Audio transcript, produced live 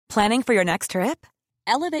Planning for your next trip?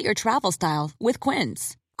 Elevate your travel style with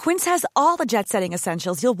Quince. Quince has all the jet-setting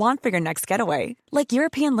essentials you'll want for your next getaway, like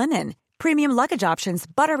European linen, premium luggage options,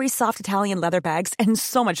 buttery soft Italian leather bags, and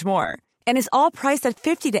so much more. And is all priced at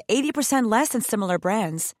 50 to 80% less than similar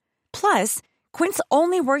brands. Plus, Quince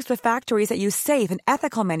only works with factories that use safe and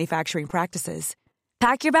ethical manufacturing practices.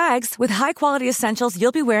 Pack your bags with high-quality essentials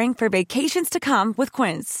you'll be wearing for vacations to come with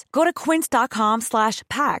Quince. Go to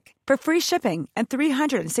quince.com/pack for free shipping and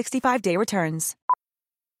 365-day returns.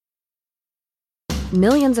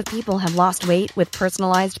 Millions of people have lost weight with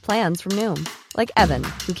personalized plans from Noom. Like Evan,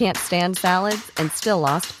 who can't stand salads and still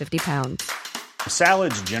lost 50 pounds.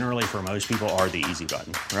 Salads generally for most people are the easy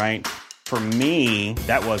button, right? For me,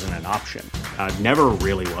 that wasn't an option. I never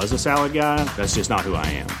really was a salad guy. That's just not who I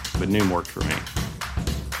am. But Noom worked for me.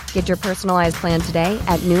 Get your personalized plan today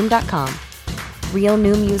at Noom.com. Real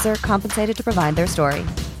Noom user compensated to provide their story.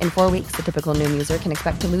 In 4 weeks, the typical Noom user can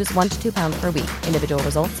expect to lose 1 to 2 pounds per week. Individual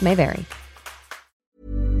results may vary.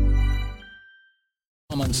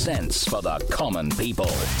 Common sense for the common people.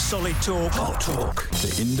 Solid talk. Hot talk.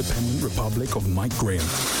 The Independent Republic of Mike Graham.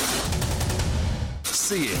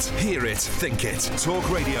 See it, hear it, think it. Talk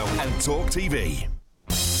Radio and Talk TV.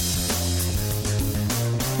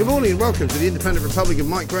 Good morning and welcome to the Independent Republic of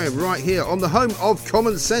Mike Graham, right here on the home of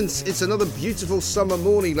common sense. It's another beautiful summer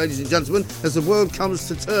morning, ladies and gentlemen, as the world comes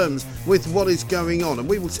to terms with what is going on. And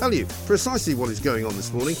we will tell you precisely what is going on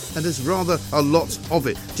this morning, and there's rather a lot of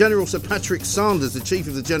it. General Sir Patrick Sanders, the Chief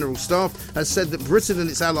of the General Staff, has said that Britain and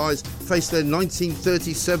its allies face their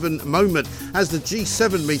 1937 moment as the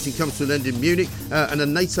G7 meeting comes to an end in Munich and a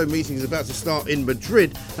NATO meeting is about to start in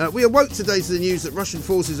Madrid. We awoke today to the news that Russian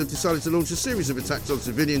forces have decided to launch a series of attacks on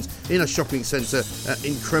civilians in a shopping centre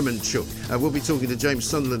in Kremenchuk. We'll be talking to James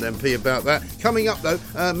Sunderland MP about that. Coming up though,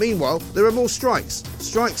 meanwhile, there are more strikes.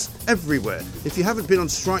 Strikes everywhere. If you haven't been on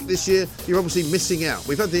strike this year, you're obviously missing out.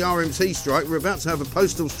 We've had the RMT strike. We're about to have a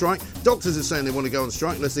postal strike. Doctors are saying they want to go on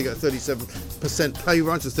strike unless they get a 37% pay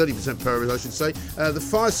rise, or 30% pay rise I should say. The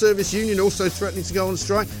Fire Service Union also threatening to go on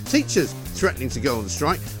strike. Teachers threatening to go on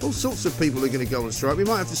strike. All sorts of people are going to go on strike. We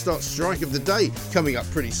might have to start strike of the day coming up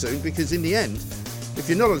pretty soon, because in the end, if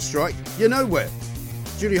you're not on strike, you're nowhere.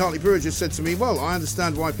 Julie Hartley-Brewer just said to me, well, I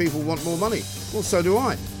understand why people want more money. Well, so do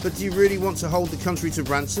I. But do you really want to hold the country to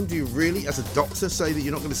ransom? Do you really, as a doctor, say that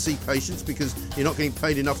you're not going to see patients because you're not getting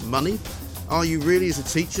paid enough money? Are you really, as a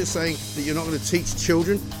teacher, saying that you're not going to teach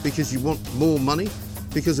children because you want more money?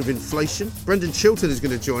 Because of inflation? Brendan Chilton is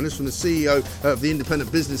going to join us, from the CEO of the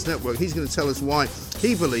Independent Business Network. He's going to tell us why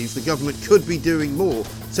he believes the government could be doing more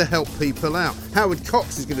to help people out. Howard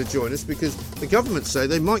Cox is going to join us because the government say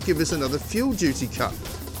they might give us another fuel duty cut,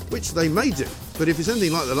 which they may do. But if it's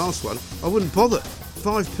anything like the last one, I wouldn't bother.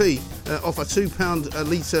 5p off a £2 a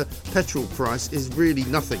litre petrol price is really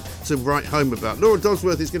nothing to write home about. Laura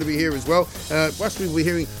Dodsworth is going to be here as well. Whilst we'll be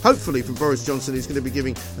hearing, hopefully, from Boris Johnson, who's going to be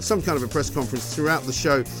giving some kind of a press conference throughout the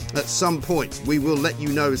show at some point. We will let you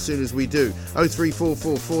know as soon as we do.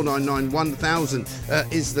 0344 499 1000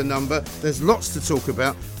 is the number. There's lots to talk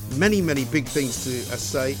about. Many big things to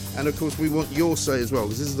say, and of course we want your say as well,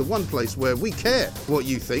 because this is the one place where we care what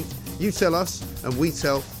you think. You tell us and we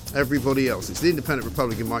tell everybody else. It's the Independent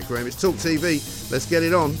Republic of Mike Graham. It's Talk TV. Let's get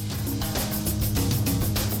it on.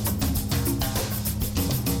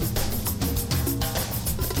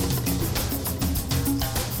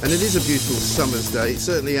 And it is a beautiful summer's day,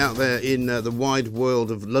 certainly out there in the wide world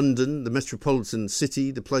of London, the metropolitan city,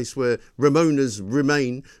 the place where Ramonas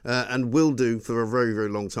remain and will do for a very, very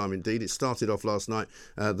long time indeed. It started off last night,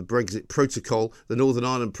 the Brexit Protocol, the Northern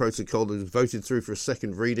Ireland Protocol that was voted through for a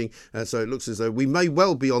second reading. So it looks as though we may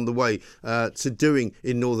well be on the way to doing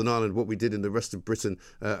in Northern Ireland what we did in the rest of Britain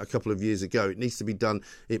a couple of years ago. It needs to be done.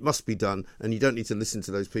 It must be done. And you don't need to listen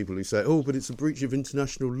to those people who say, oh, but it's a breach of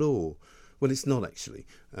international law. Well, it's not actually,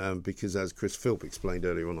 because as Chris Philp explained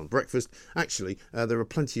earlier on Breakfast, actually, there are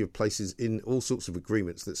plenty of places in all sorts of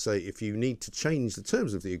agreements that say if you need to change the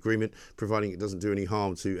terms of the agreement, providing it doesn't do any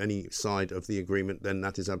harm to any side of the agreement, then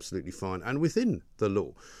that is absolutely fine and within the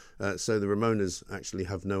law. So the Ramonas actually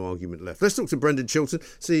have no argument left. Let's talk to Brendan Chilton,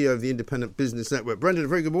 CEO of the Independent Business Network. Brendan, a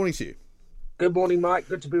very good morning to you. Good morning, Mike.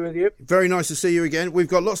 Good to be with you. Very nice to see you again. We've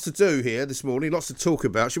got lots to do here this morning, lots to talk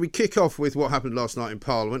about. Should we kick off with what happened last night in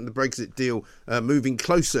Parliament, the Brexit deal moving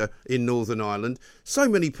closer in Northern Ireland? So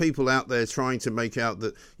many people out there trying to make out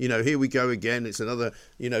that, here we go again. It's another,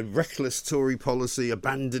 reckless Tory policy,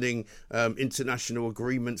 abandoning international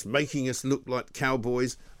agreements, making us look like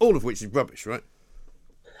cowboys, all of which is rubbish, right?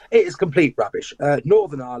 It is complete rubbish.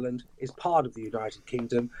 Northern Ireland is part of the United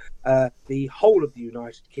Kingdom. The whole of the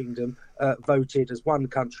United Kingdom voted as one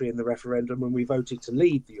country in the referendum when we voted to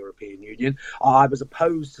leave the European Union. I was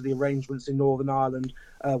opposed to the arrangements in Northern Ireland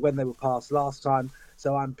when they were passed last time,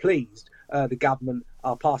 so I'm pleased the government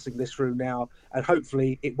are passing this through now, and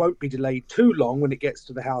hopefully it won't be delayed too long when it gets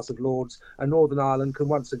to the House of Lords, and Northern Ireland can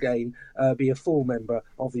once again be a full member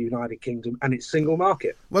of the United Kingdom and its single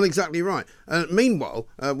market. Well, exactly right. Meanwhile,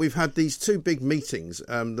 we've had these two big meetings,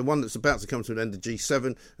 the one that's about to come to an end, the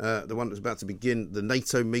G7, the one that's about to begin, the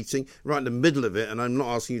NATO meeting, right in the middle of it, and I'm not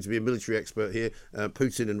asking you to be a military expert here,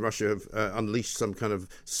 Putin and Russia have unleashed some kind of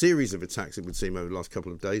series of attacks, it would seem, over the last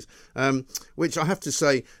couple of days, which I have to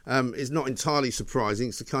say is not entirely surprising.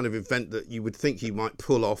 It's the kind of event that you would think he might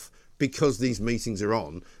pull off because these meetings are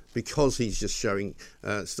on, because he's just showing,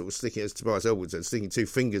 sort of sticking, as Tobias Ellwood said, sticking two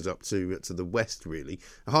fingers up to the West, really.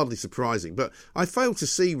 Hardly surprising. But I fail to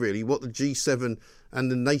see, really, what the G7 and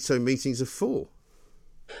the NATO meetings are for.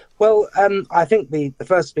 Well, I think the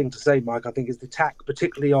first thing to say, Mike, I think is the attack,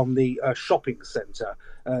 particularly on the shopping centre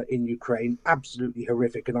in Ukraine, absolutely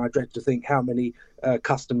horrific. And I dread to think how many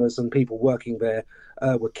customers and people working there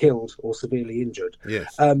were killed or severely injured.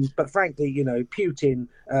 Yes. But frankly, you know, Putin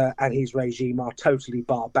and his regime are totally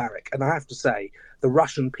barbaric. And I have to say, the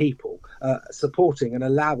Russian people supporting and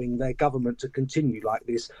allowing their government to continue like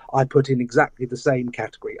this, I put in exactly the same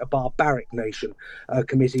category, a barbaric nation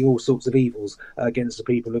committing all sorts of evils against the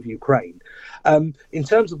people of Ukraine. In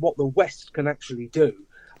terms of what the West can actually do,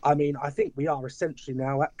 I mean, I think we are essentially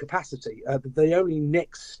now at capacity. The only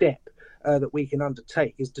next step that we can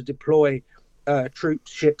undertake is to deploy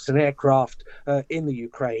troops, ships and aircraft in the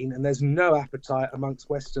Ukraine, and there's no appetite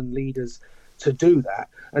amongst Western leaders to do that.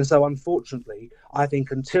 And so, unfortunately, I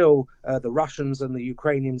think until the Russians and the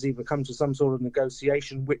Ukrainians either come to some sort of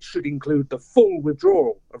negotiation, which should include the full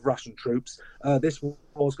withdrawal of Russian troops, this war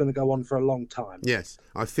is going to go on for a long time. Yes,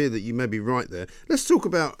 I fear that you may be right there. Let's talk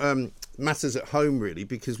about matters at home, really,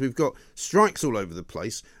 because we've got strikes all over the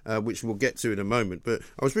place, which we'll get to in a moment. But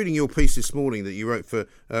I was reading your piece this morning that you wrote for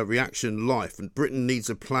Reaction Life, and Britain needs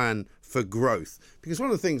a plan for growth. Because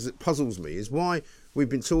one of the things that puzzles me is why we've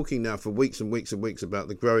been talking now for weeks and weeks and weeks about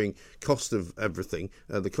the growing cost of everything,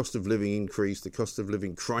 the cost of living increase, the cost of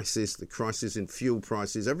living crisis, the crisis in fuel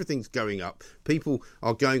prices. Everything's going up. People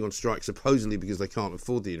are going on strike supposedly because they can't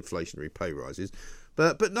afford the inflationary pay rises.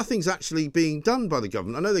 But nothing's actually being done by the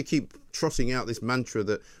government. I know they keep trotting out this mantra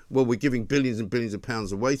that, well, we're giving billions and billions of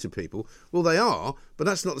pounds away to people. Well, they are, but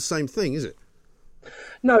that's not the same thing, is it?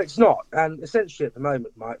 No, it's not. And essentially at the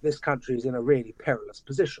moment, Mike, this country is in a really perilous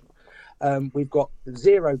position. We've got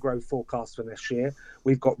zero growth forecast for this year.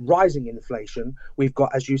 We've got rising inflation. We've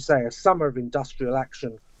got, as you say, a summer of industrial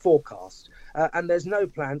action forecast. And there's no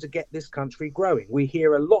plan to get this country growing. We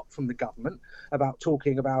hear a lot from the government about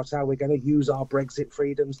talking about how we're going to use our Brexit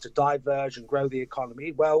freedoms to diverge and grow the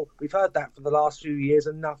economy. Well, we've heard that for the last few years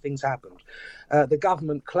and nothing's happened. The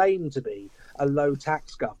government claimed to be a low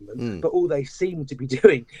tax government, but all they seem to be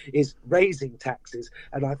doing is raising taxes.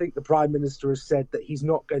 And I think the Prime Minister has said that he's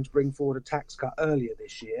not going to bring forward a tax cut earlier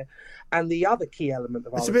this year. And the other key element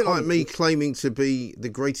of it's a bit like me claiming to be the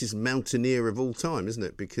greatest mountaineer of all time, isn't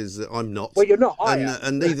it? Because I'm not. Well, you're not,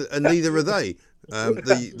 and neither are they.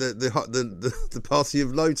 The party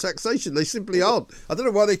of low taxation. They simply aren't. I don't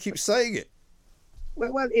know why they keep saying it.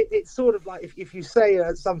 Well, it's sort of like if you say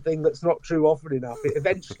something that's not true often enough, it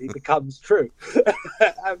eventually becomes true.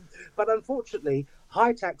 But unfortunately,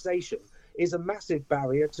 high taxation is a massive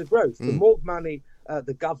barrier to growth. The more money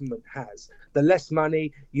the government has, the less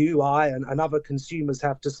money you, I, and other consumers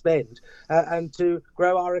have to spend and to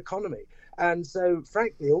grow our economy. And so,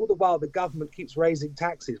 frankly, all the while the government keeps raising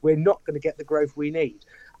taxes, we're not going to get the growth we need.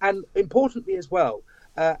 And importantly as well,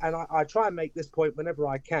 and I try and make this point whenever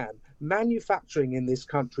I can, manufacturing in this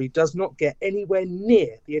country does not get anywhere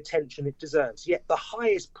near the attention it deserves. Yet the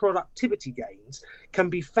highest productivity gains can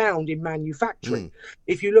be found in manufacturing.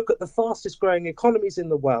 If you look at the fastest growing economies in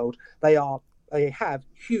the world, they have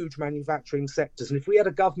huge manufacturing sectors. And if we had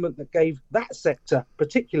a government that gave that sector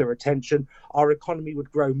particular attention, our economy would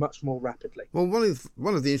grow much more rapidly. Well, one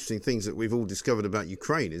of the interesting things that we've all discovered about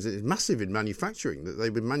Ukraine is that it's massive in manufacturing, that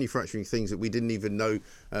they've been manufacturing things that we didn't even know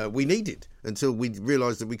we needed until we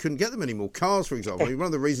realised that we couldn't get them anymore. Cars, for example. I mean, one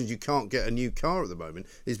of the reasons you can't get a new car at the moment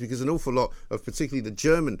is because an awful lot of particularly the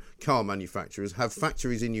German car manufacturers have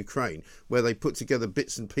factories in Ukraine where they put together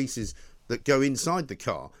bits and pieces that go inside the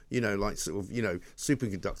car, like sort of,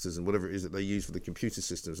 superconductors and whatever it is that they use for the computer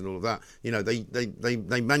systems and all of that.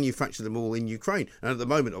 They manufacture them all in Ukraine. And at the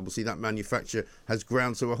moment, obviously, that manufacture has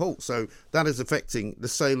ground to a halt. So that is affecting the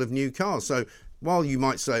sale of new cars. So while you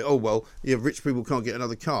might say, oh, well, rich people can't get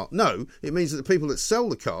another car. No, it means that the people that sell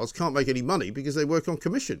the cars can't make any money because they work on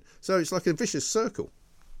commission. So it's like a vicious circle.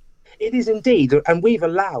 It is indeed, and we've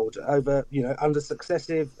allowed over, under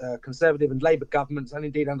successive Conservative and Labour governments, and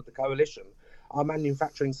indeed under the coalition, our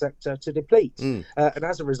manufacturing sector to deplete. And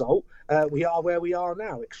as a result, we are where we are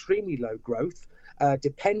now, extremely low growth,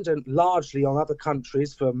 dependent largely on other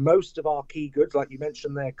countries for most of our key goods, like you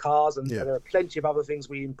mentioned, their cars, and there are plenty of other things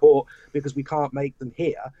we import because we can't make them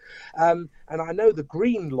here. And I know the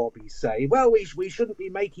green lobbies say, well, we shouldn't be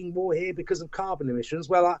making more here because of carbon emissions.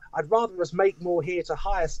 Well, I'd rather us make more here to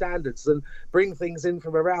higher standards than bring things in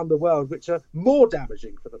from around the world which are more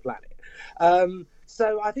damaging for the planet.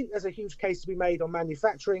 So I think there's a huge case to be made on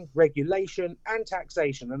manufacturing, regulation and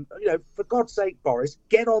taxation. And, for God's sake, Boris,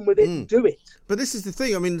 get on with it and do it. But this is the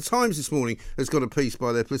thing. I mean, the Times this morning has got a piece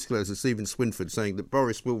by their political editor, Stephen Swinford, saying that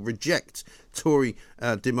Boris will reject Tory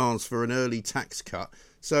demands for an early tax cut.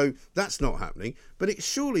 So that's not happening. But it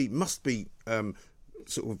surely must be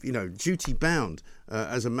duty bound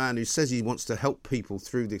as a man who says he wants to help people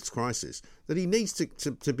through this crisis, that he needs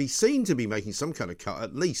to be seen to be making some kind of cut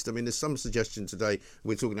at least. I mean, there's some suggestion today,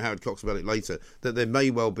 we're talking to Howard Cox about it later, that there may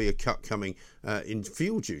well be a cut coming in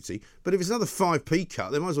fuel duty. But if it's another 5p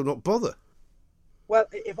cut, they might as well not bother. Well,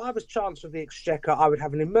 if I was Chancellor of the Exchequer, I would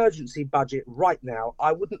have an emergency budget right now.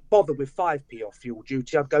 I wouldn't bother with 5p off fuel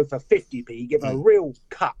duty. I'd go for 50p, give a real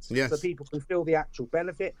cut so people can feel the actual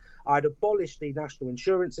benefit. I'd abolish the national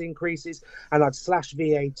insurance increases, and I'd slash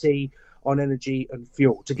VAT on energy and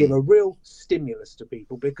fuel to give a real stimulus to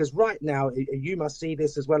people, because right now, you must see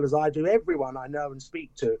this as well as I do, everyone I know and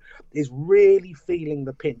speak to is really feeling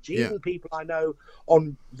the pinch. Even people I know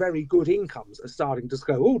on very good incomes are starting to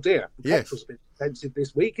go, oh dear, petrol's a bit expensive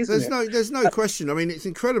this week, isn't it? There's no question. I mean, it's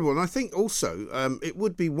incredible. And I think also it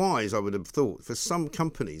would be wise, I would have thought, for some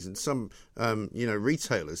companies and some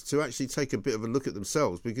retailers to actually take a bit of a look at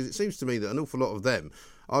themselves, because it seems to me that an awful lot of them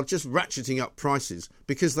are just ratcheting up prices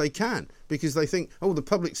because they can, because they think, oh, the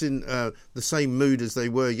public's in the same mood as they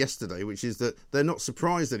were yesterday, which is that they're not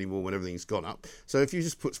surprised anymore when everything's gone up. So if you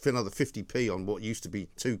just put another 50p on what used to be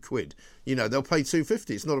 £2, they'll pay £2.50.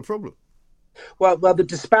 It's not a problem. Well, the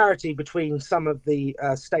disparity between some of the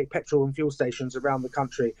state petrol and fuel stations around the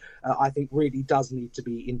country, I think, really does need to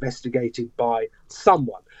be investigated by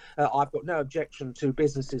someone. I've got no objection to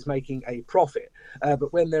businesses making a profit,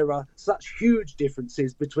 but when there are such huge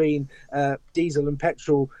differences between diesel and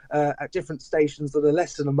petrol at different stations that are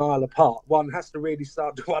less than a mile apart, one has to really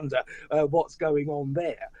start to wonder what's going on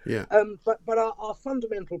there. Yeah. But our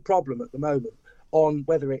fundamental problem at the moment, on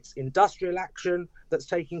whether it's industrial action that's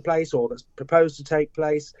taking place or that's proposed to take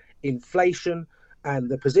place, inflation, and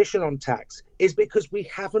the position on tax, is because we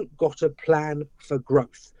haven't got a plan for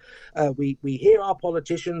growth. We hear our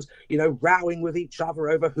politicians, rowing with each other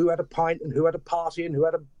over who had a pint and who had a party and who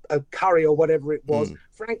had a curry or whatever it was.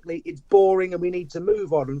 Frankly, it's boring, and we need to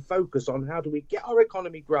move on and focus on how do we get our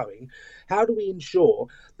economy growing? How do we ensure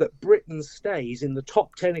that Britain stays in the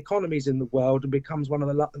top 10 economies in the world and becomes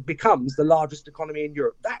the largest economy in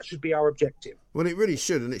Europe? That should be our objective. Well, it really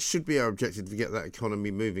should, and it should be our objective to get that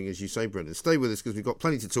economy moving, as you say, Brendan. Stay with us because we've got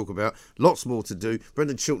plenty to talk about, lots more to do.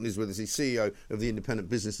 Brendan Chilton is with us. He's CEO of the Independent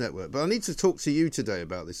Business Network. But I need to talk to you today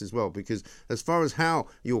about this as well, because as far as how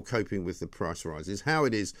you're coping with the price rises, how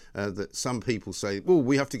it is that some people say, well,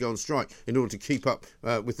 we have to go on strike in order to keep up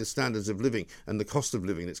with the standards of living and the cost of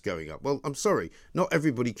living that's going up. Well, I'm sorry, not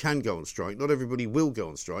everybody can go on strike, not everybody will go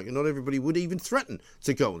on strike, and not everybody would even threaten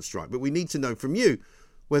to go on strike. But we need to know from you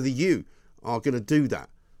whether you are going to do that.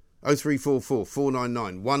 0344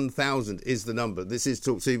 499 1000 is the number. This is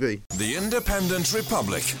Talk TV. The Independent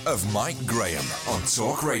Republic of Mike Graham on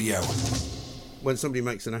Talk Radio. When somebody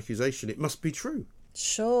makes an accusation, it must be true.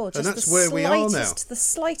 Sure, just and that's where we are now. The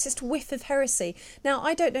slightest whiff of heresy. Now,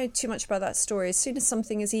 I don't know too much about that story. As soon as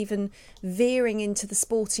something is even veering into the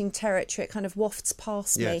sporting territory, it kind of wafts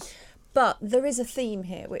past me. But there is a theme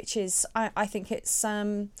here, which is, I think it's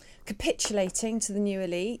capitulating to the new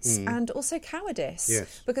elites and also cowardice.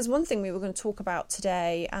 Yes. Because one thing we were going to talk about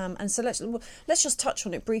today, and so let's just touch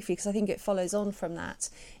on it briefly because I think it follows on from that,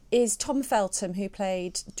 is Tom Feltham, who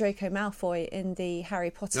played Draco Malfoy in the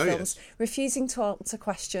Harry Potter films, refusing to answer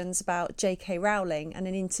questions about J.K. Rowling and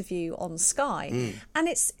an interview on Sky. And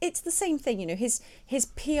it's the same thing, his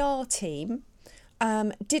PR team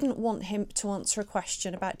didn't want him to answer a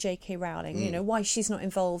question about J.K. Rowling, why she's not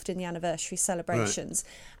involved in the anniversary celebrations.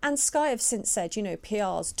 Right. And Sky have since said,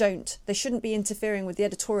 PRs they shouldn't be interfering with the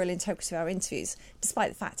editorial integrity of our interviews, despite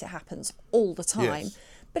the fact it happens all the time. Yes.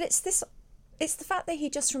 But it's It's the fact that he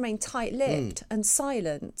just remained tight-lipped and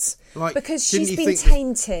silent, like, because she's been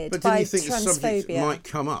tainted by transphobia. But didn't you think the subject might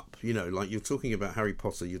come up? You know, like you're talking about Harry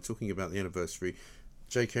Potter, you're talking about the anniversary.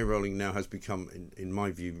 J.K. Rowling now has become, in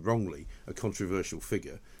my view, wrongly, a controversial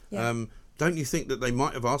figure. Yeah. Don't you think that they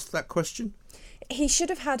might have asked that question? He should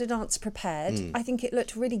have had an answer prepared. I think it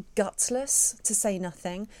looked really gutless to say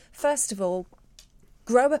nothing. First of all,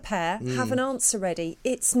 grow a pair, have an answer ready.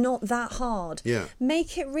 It's not that hard. Yeah.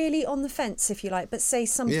 Make it really on the fence, if you like, but say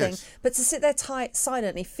something. Yes. But to sit there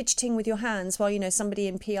silently, fidgeting with your hands while, you know, somebody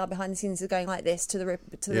in PR behind the scenes is going like this to the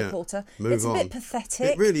reporter, it's a bit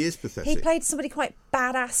pathetic. It really is pathetic. He played somebody quite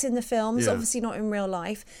badass in the films, Yeah. obviously not in real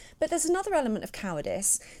life. But there's another element of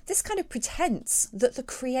cowardice. This kind of pretense that the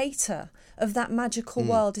creator of that magical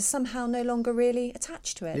world is somehow no longer really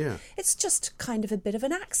attached to it. Yeah. It's just kind of a bit of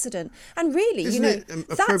an accident. And really, Isn't you know,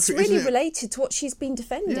 that's really it? related to what she's been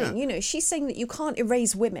defending. Yeah. You know, she's saying that you can't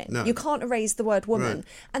erase women. No. You can't erase the word woman. Right.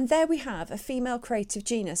 And there we have a female creative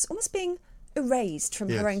genius almost being erased from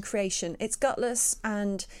her own creation. It's gutless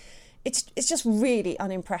and it's just really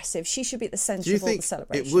unimpressive. She should be at the centre of all the celebrations.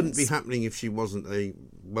 Do you think it wouldn't be happening if she wasn't a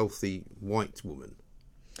wealthy white woman?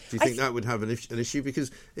 Do you think that would have an issue? Because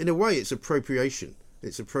in a way it's appropriation.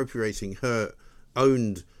 It's appropriating her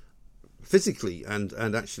owned, physically and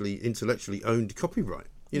actually intellectually owned copyright.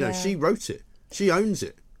 You know, she wrote it. She owns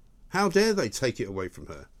it. How dare they take it away from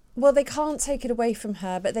her? Well, they can't take it away from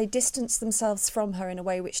her, but they distance themselves from her in a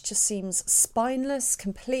way which just seems spineless,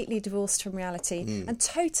 completely divorced from reality, and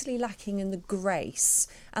totally lacking in the grace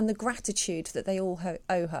and the gratitude that they all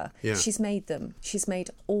owe her. Yeah. She's made them. She's made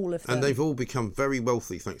all of them. And they've all become very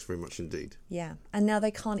wealthy, thanks very much indeed. Yeah, and now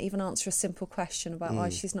they can't even answer a simple question about why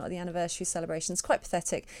she's not at the anniversary celebration. It's quite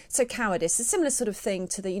pathetic. So cowardice, a similar sort of thing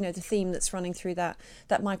to the, you know, the theme that's running through that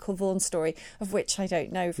Michael Vaughan story, of which I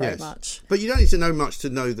don't know very much. But you don't need to know much to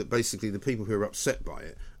know that basically the people who are upset by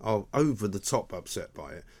it are over the top upset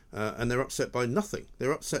by it, and they're upset by nothing.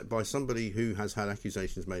 They're upset by somebody who has had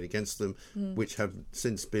accusations made against them, which have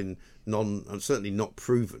since been certainly not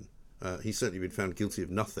proven. He's certainly been found guilty of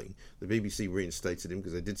nothing. The BBC reinstated him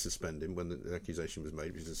because they did suspend him when the accusation was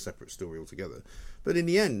made, which is a separate story altogether. But in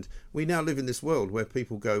the end, we now live in this world where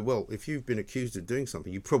people go, well, if you've been accused of doing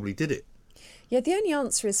something, you probably did it. Yeah, the only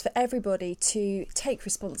answer is for everybody to take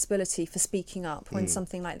responsibility for speaking up when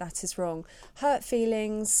something like that is wrong. Hurt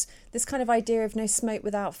feelings, this kind of idea of no smoke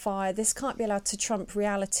without fire, this can't be allowed to trump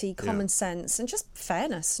reality, common sense, and just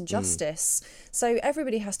fairness and justice. So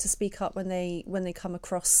everybody has to speak up when they come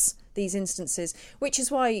across these instances, which is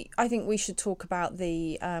why I think we should talk about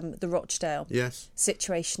the Rochdale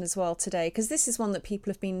situation as well today, because this is one that people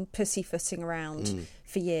have been pussyfooting around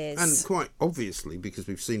for years. And quite obviously, because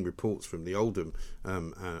we've seen reports from the Oldham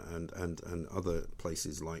and other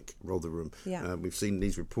places like Rotherham. We've seen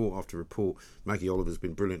these report after report. Maggie Oliver's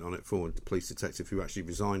been brilliant on it, former police detective who actually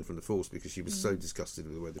resigned from the force because she was so disgusted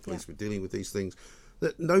with the way the police were dealing with these things,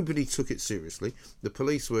 that nobody took it seriously. The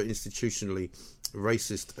police were institutionally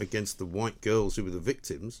racist against the white girls who were the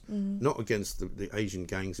victims, not against the Asian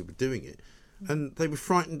gangs who were doing it. And they were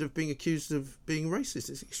frightened of being accused of being racist.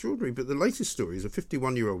 It's extraordinary. But the latest story is a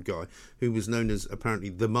 51-year-old guy who was known as apparently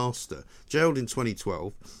the Master, jailed in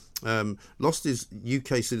 2012, lost his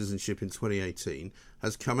UK citizenship in 2018,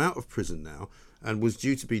 has come out of prison now and was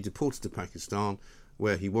due to be deported to Pakistan,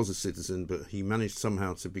 where he was a citizen, but he managed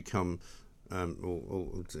somehow to become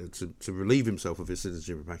to relieve himself of his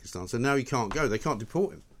citizenship in Pakistan. So now he can't go. They can't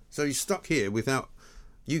deport him. So he's stuck here without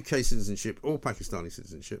UK citizenship or Pakistani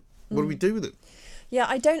citizenship. What do we do with it? Yeah,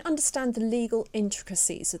 I don't understand the legal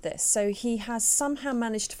intricacies of this. So he has somehow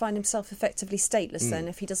managed to find himself effectively stateless then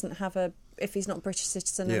if he doesn't have if he's not a British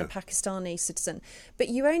citizen and a Pakistani citizen. But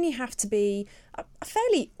you only have to be a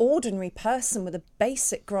fairly ordinary person with a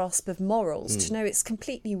basic grasp of morals to know it's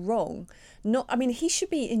completely wrong. He should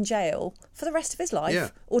be in jail for the rest of his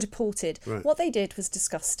life or deported. Right. What they did was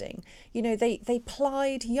disgusting. You know, they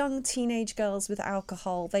plied young teenage girls with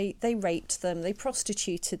alcohol. They raped them. They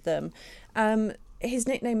prostituted them. His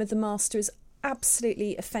nickname of the Master is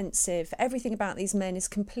absolutely offensive. Everything about these men is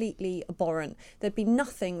completely abhorrent. There'd be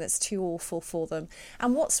nothing that's too awful for them.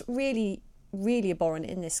 And what's really abhorrent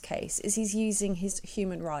in this case is he's using his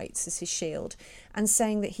human rights as his shield and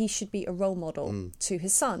saying that he should be a role model to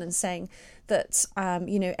his son, and saying that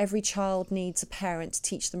every child needs a parent to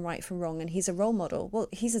teach them right from wrong, and he's a role model. Well,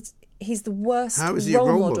 he's the worst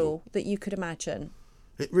role model that you could imagine.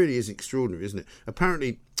 It really is extraordinary, isn't it?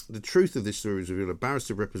 Apparently, the truth of this story is revealed. A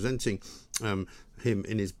barrister representing him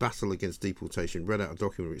in his battle against deportation read out a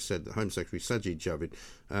document which said that Home Secretary Sajid Javid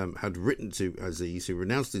had written to Aziz, who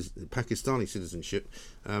renounced his Pakistani citizenship,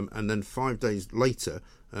 and then 5 days later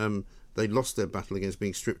they lost their battle against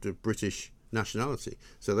being stripped of British nationality.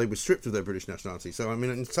 So they were stripped of their British nationality. So, I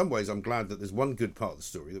mean, in some ways, I'm glad that there's one good part of the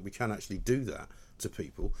story, that we can actually do that to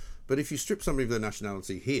people. But if you strip somebody of their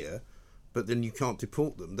nationality here, but then you can't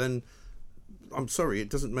deport them, then I'm sorry, it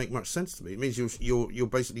doesn't make much sense to me. It means you're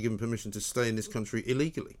basically given permission to stay in this country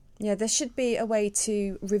illegally. Yeah, there should be a way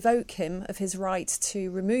to revoke him of his right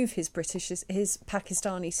to remove his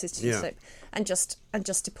Pakistani citizenship, and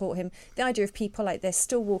just deport him. The idea of people like this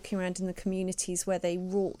still walking around in the communities where they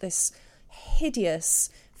wrought this hideous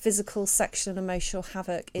physical, sexual and emotional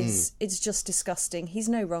havoc is just disgusting. He's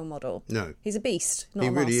no role model. No. He's a beast, not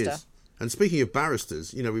a master. He really is. And speaking of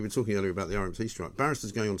barristers, we were talking earlier about the RMT strike.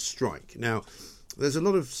 Barristers going on strike. Now, there's a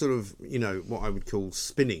lot of sort of, what I would call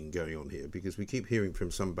spinning going on here, because we keep hearing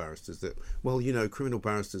from some barristers that, well, criminal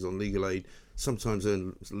barristers on legal aid sometimes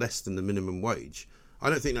earn less than the minimum wage.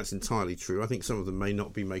 I don't think that's entirely true. I think some of them may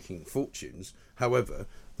not be making fortunes. However,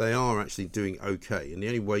 they are actually doing okay. And the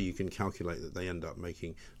only way you can calculate that they end up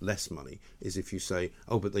making less money is if you say,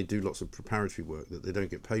 oh, but they do lots of preparatory work that they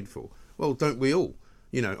don't get paid for. Well, don't we all?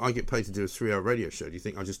 I get paid to do a 3-hour radio show. Do you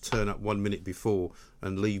think I just turn up 1 minute before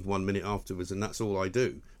and leave 1 minute afterwards and that's all I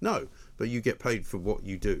do? No, but you get paid for what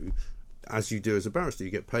you do, as you do as a barrister. You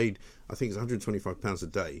get paid, I think it's £125 a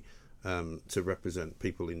day to represent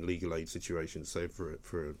people in legal aid situations, say for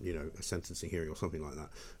a sentencing hearing or something like that.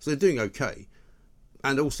 So they're doing okay.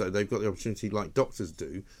 And also they've got the opportunity, like doctors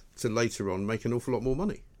do, to later on make an awful lot more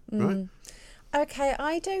money, right? Okay,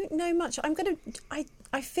 I don't know much.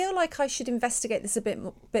 I feel like I should investigate this a bit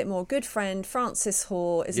more. Good friend Francis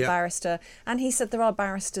Hoare is a barrister, and he said there are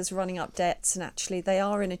barristers running up debts, and actually they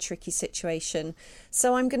are in a tricky situation.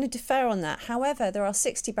 So I'm going to defer on that. However, there are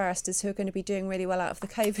 60 barristers who are going to be doing really well out of the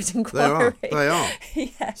COVID inquiry. They are.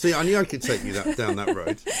 Yeah. See, I knew I could take you down that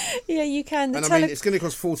road. Yeah, you can. And I mean, it's going to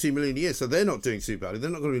cost $40 million a year, so they're not doing too badly. They're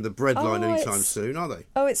not going to be the breadline anytime soon, are they?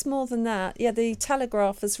 Oh, it's more than that. Yeah, the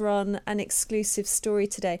Telegraph has run an exclusive story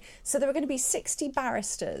today. So there are going to be 60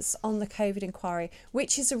 barristers on the COVID inquiry,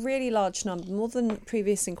 which is a really large number, more than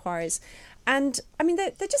previous inquiries. And I mean,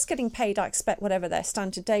 they're just getting paid, I expect, whatever their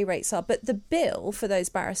standard day rates are. But the bill for those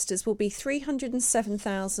barristers will be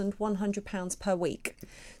 £307,100 per week.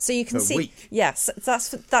 So you can see, week? Yes,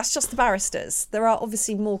 that's just the barristers. There are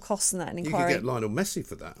obviously more costs than that in inquiry. You could get Lionel Messi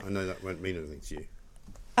for that. I know that won't mean anything to you.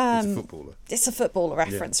 He's a footballer. It's a footballer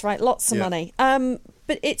reference, right? Lots of money.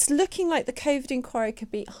 But it's looking like the COVID inquiry could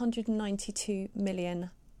be 192 million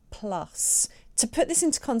plus. To put this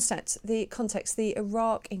into context, the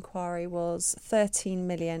Iraq inquiry was 13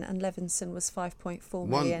 million and Levinson was 5.4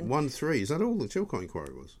 million. 1.3. Is that all the Chilcot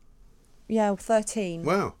inquiry was? Yeah, 13.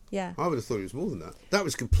 Wow. Yeah. I would have thought it was more than that. That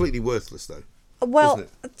was completely worthless, though. Well,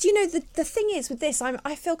 do you know, the thing is with this,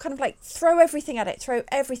 I feel kind of like throw everything at it, throw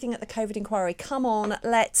everything at the COVID inquiry. Come on,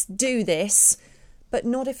 let's do this. But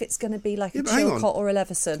not if it's going to be like a Chilcot or a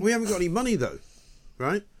Leveson. We haven't got any money, though,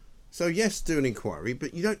 right? So, yes, do an inquiry,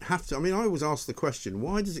 but you don't have to. I mean, I always ask the question,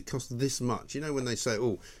 why does it cost this much? You know, when they say,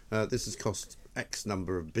 this has cost X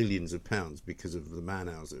number of billions of pounds because of the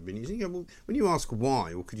man-hours that have been using. Well, when you ask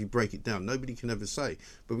why, or could you break it down, nobody can ever say.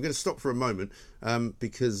 But we're going to stop for a moment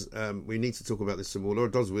because we need to talk about this some more. Laura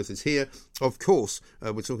Dodsworth is here. Of course,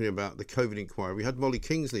 we're talking about the COVID inquiry. We had Molly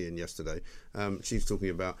Kingsley in yesterday. She's talking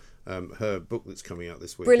about her book that's coming out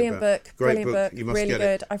this week. Brilliant book. Great book. You must really get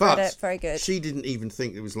good. it. I've read it. Very good. She didn't even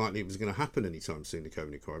think it was likely it was going to happen anytime soon, the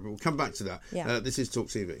COVID inquiry. But we'll come back to that. Yeah. This is Talk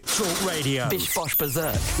TV. Talk Radio. Bish Bosh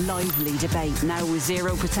Berserk. Lively debate now with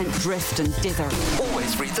 0% drift and dither.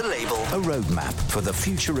 Always read the label. A roadmap for the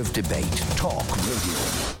future of debate. Talk Radio.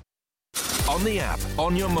 On the app,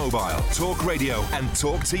 on your mobile, Talk Radio and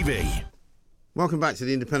Talk TV. Welcome back to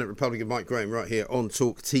the Independent Republic of Mike Graham right here on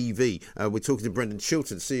Talk TV. We're talking to Brendan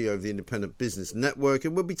Chilton, CEO of the Independent Business Network,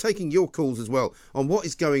 and we'll be taking your calls as well on what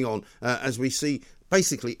is going on as we see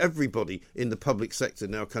basically everybody in the public sector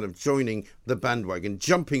now kind of joining the bandwagon,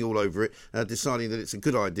 jumping all over it, deciding that it's a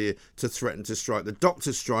good idea to threaten to strike. The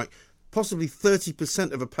doctors' strike. Possibly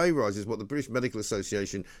 30% of a pay rise is what the British Medical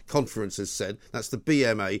Association conference has said. That's the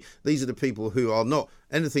BMA. These are the people who are not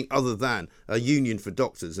anything other than a union for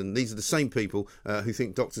doctors. And these are the same people who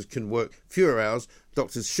think doctors can work fewer hours,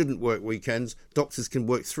 doctors shouldn't work weekends, doctors can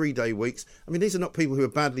work 3-day weeks. I mean, these are not people who are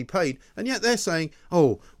badly paid. And yet they're saying,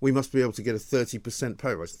 we must be able to get a 30%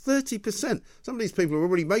 pay rise. 30%? Some of these people are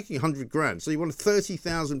already making 100 grand. So you want a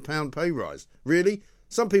 £30,000 pay rise? Really?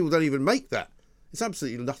 Some people don't even make that. It's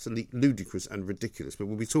absolutely utterly ludicrous and ridiculous. But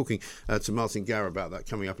we'll be talking to Martin Gower about that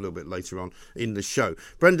coming up a little bit later on in the show.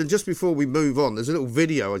 Brendan, just before we move on, there's a little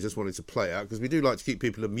video I just wanted to play out because we do like to keep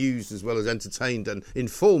people amused as well as entertained and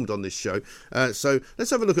informed on this show. So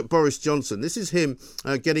let's have a look at Boris Johnson. This is him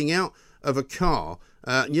getting out of a car.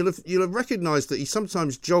 You'll have recognised that he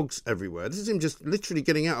sometimes jogs everywhere. This is him just literally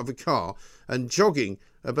getting out of a car and jogging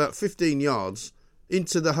about 15 yards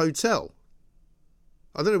into the hotel.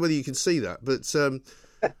 I don't know whether you can see that, but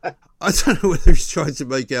I don't know whether he's trying to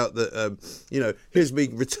make out that, here's me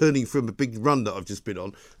returning from a big run that I've just been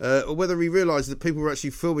on, or whether he realised that people were actually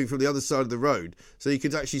filming from the other side of the road, so you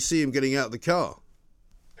could actually see him getting out of the car.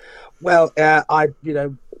 Well,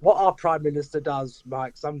 what our Prime Minister does,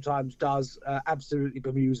 Mike, sometimes does absolutely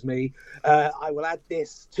bemuse me. I will add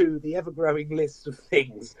this to the ever-growing list of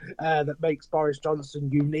things that makes Boris Johnson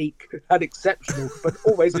unique and exceptional, but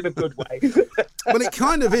always in a good way. Well, it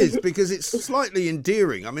kind of is, because it's slightly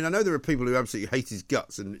endearing. I mean, I know there are people who absolutely hate his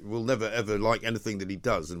guts and will never, ever like anything that he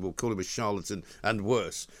does and will call him a charlatan and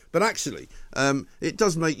worse. But actually, it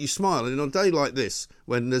does make you smile. And on a day like this,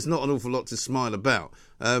 when there's not an awful lot to smile about,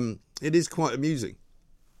 it is quite amusing.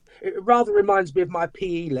 It rather reminds me of my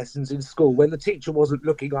PE lessons in school. When the teacher wasn't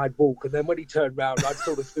looking, I'd walk, and then when he turned round, I'd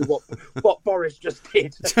sort of do what Boris just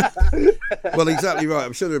did. Well, exactly right.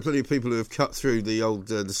 I'm sure there are plenty of people who have cut through the old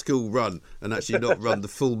the school run and actually not run the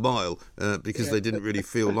full mile because they didn't really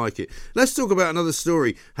feel like it. Let's talk about another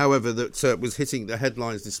story, however, that was hitting the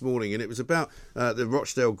headlines this morning, and it was about the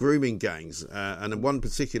Rochdale grooming gangs and one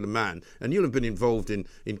particular man. And you'll have been involved in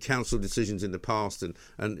council decisions in the past, and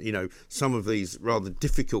some of these rather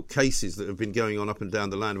difficult cases that have been going on up and down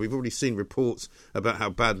the land. We've already seen reports about how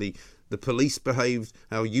badly the police behaved,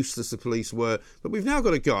 how useless the police were, but we've now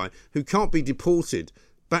got a guy who can't be deported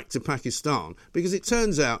back to Pakistan because it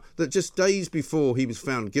turns out that just days before he was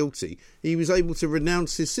found guilty, he was able to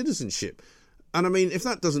renounce his citizenship. And I mean, if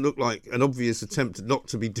that doesn't look like an obvious attempt not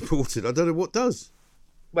to be deported, I don't know what does.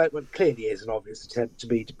 Well, it clearly is an obvious attempt to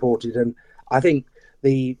be deported, and I think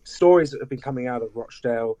the stories that have been coming out of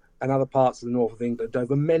Rochdale and other parts of the north of England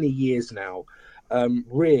over many years now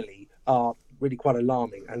really are really quite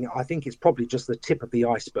alarming. And I think it's probably just the tip of the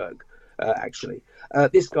iceberg, actually.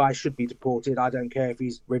 This guy should be deported. I don't care if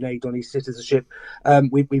he's reneged on his citizenship.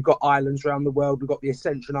 We've got islands around the world. We've got the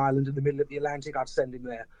Ascension Island in the middle of the Atlantic. I'd send him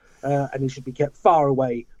there. And he should be kept far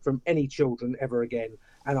away from any children ever again.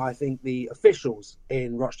 And I think the officials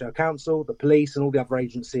in Rochdale Council, the police and all the other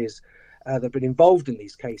agencies that have been involved in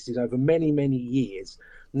these cases over many, many years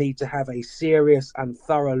need to have a serious and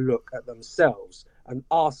thorough look at themselves and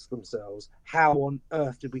ask themselves, how on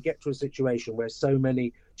earth did we get to a situation where so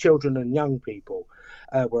many children and young people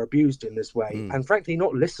were abused in this way and frankly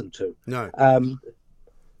not listened to? No.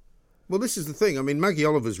 Well, this is the thing. I mean, Maggie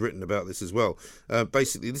Oliver's written about this as well.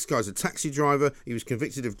 Basically, this guy's a taxi driver. He was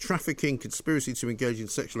convicted of trafficking, conspiracy to engage in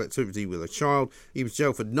sexual activity with a child. He was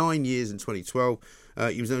jailed for 9 years in 2012.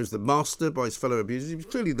 He was known as the Master by his fellow abusers. He was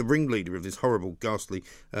clearly the ringleader of this horrible, ghastly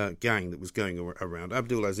gang that was going around.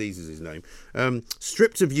 Abdul Aziz is his name.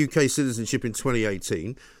 Stripped of UK citizenship in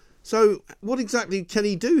 2018. So what exactly can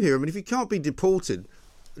he do here? I mean, if he can't be deported,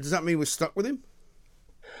 does that mean we're stuck with him?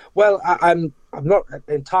 Well, I'm not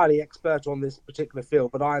entirely expert on this particular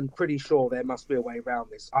field, but I'm pretty sure there must be a way around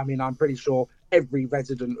this. I mean, I'm pretty sure every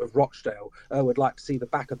resident of Rochdale would like to see the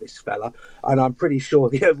back of this fella, and I'm pretty sure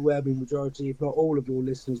the overwhelming majority, if not all of your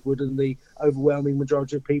listeners would, and the overwhelming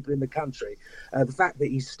majority of people in the country. The fact that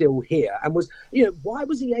he's still here and was, why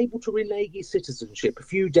was he able to renege his citizenship a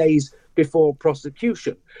few days before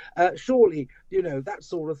prosecution? Surely, that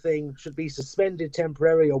sort of thing should be suspended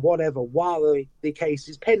temporarily or whatever while the case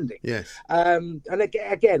is pending. Yes. And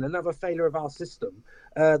again, another failure of our system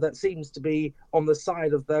that seems to be on the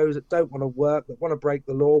side of those that don't want to work, that want to break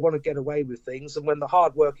the law, want to get away with things. And when the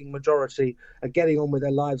hard-working majority are getting on with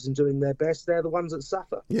their lives and doing their best, they're the ones that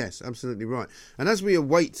suffer. Yes, absolutely right. And as we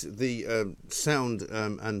await the sound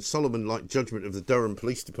and Solomon-like judgment of the Durham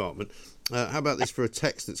Police Department, how about this for a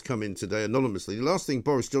text that's come in today anonymously? The last thing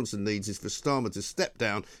Boris Johnson needs is for Starmer to step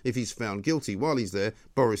down if he's found guilty. While he's there,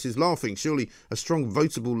 Boris is laughing. Surely a strong,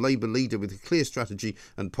 votable Labour leader with a clear strategy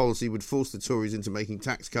and policy would force the Tories into making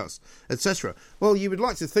tax cuts, etc. Well, you would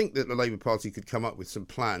like to think that the Labour Party could come up with some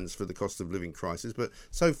plans for the cost of living crisis, but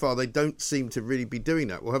so far they don't seem to really be doing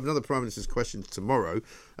that. We'll have another Prime Minister's questions tomorrow.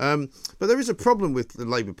 But there is a problem with the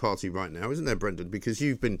Labour Party right now, isn't there, Brendan? Because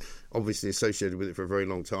you've been obviously associated with it for a very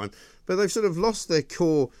long time. But they've sort of lost their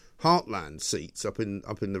core heartland seats up in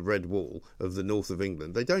the red wall of the north of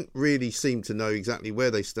England. They don't really seem to know exactly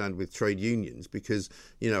where they stand with trade unions because,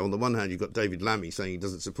 on the one hand, you've got David Lammy saying he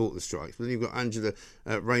doesn't support the strikes, but then you've got Angela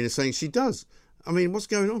Rayner saying she does. I mean, what's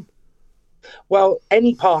going on? Well,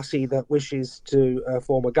 any party that wishes to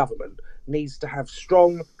form a government needs to have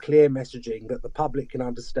strong, clear messaging that the public can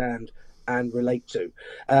understand and relate to.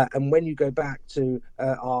 And when you go back to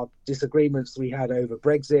our disagreements we had over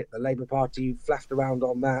Brexit, the Labour Party flapped around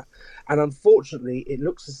on that. And unfortunately, it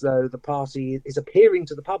looks as though the party is appearing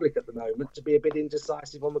to the public at the moment to be a bit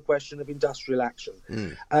indecisive on the question of industrial action.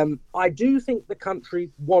 I do think the country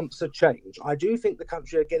wants a change. I do think the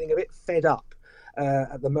country are getting a bit fed up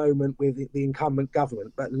at the moment with the incumbent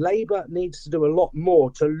government, but Labour needs to do a lot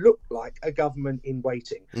more to look like a government in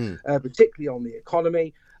waiting, particularly on the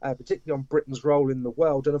economy, particularly on Britain's role in the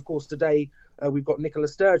world. And of course, today we've got Nicola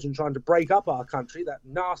Sturgeon trying to break up our country, that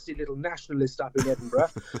nasty little nationalist up in Edinburgh.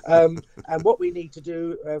 And what we need to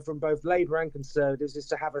do from both Labour and Conservatives is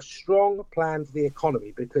to have a strong plan for the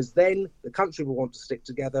economy, because then the country will want to stick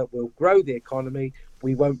together, we'll grow the economy,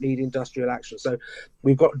 we won't need industrial action. So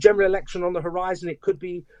we've got a general election on the horizon. It could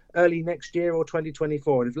be early next year or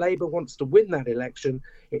 2024. And if Labour wants to win that election,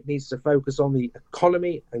 it needs to focus on the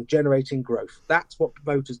economy and generating growth. That's what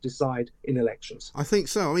voters decide in elections. I think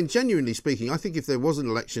so. I mean, genuinely speaking, I think if there was an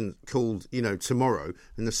election called, tomorrow,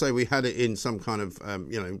 and to say we had it in some kind of,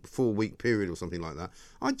 4-week period or something like that,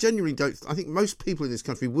 I genuinely don't. I think most people in this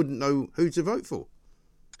country wouldn't know who to vote for.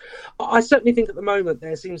 I certainly think at the moment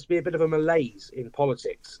there seems to be a bit of a malaise in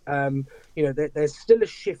politics. There's still a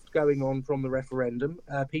shift going on from the referendum.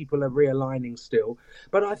 People are realigning still.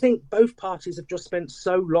 But I think both parties have just spent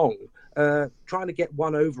so long trying to get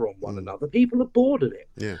one over on one another. People are bored of it.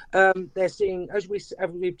 Yeah. They're seeing, as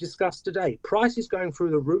we've discussed today, prices going through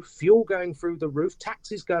the roof, fuel going through the roof,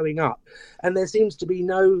 taxes going up. And there seems to be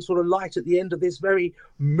no sort of light at the end of this very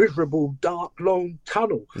miserable, dark, long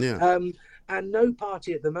tunnel. Yeah. And no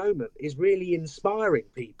party at the moment is really inspiring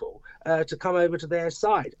people to come over to their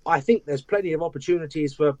side. I think there's plenty of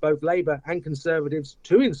opportunities for both Labour and Conservatives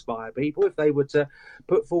to inspire people if they were to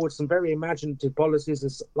put forward some very imaginative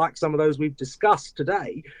policies like some of those we've discussed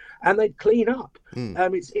today, and they'd clean up.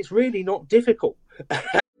 It's really not difficult.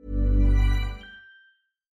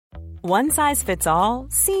 One size fits all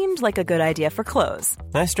seemed like a good idea for clothes.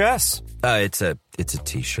 Nice dress. It's a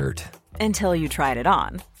T-shirt. Until you tried it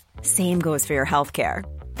on. Same goes for your healthcare.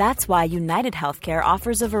 That's why United Healthcare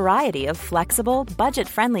offers a variety of flexible,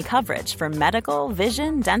 budget-friendly coverage for medical,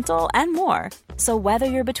 vision, dental, and more. So whether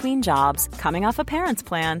you're between jobs, coming off a parent's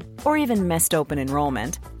plan, or even missed open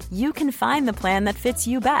enrollment, you can find the plan that fits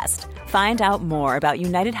you best. Find out more about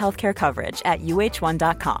United Healthcare coverage at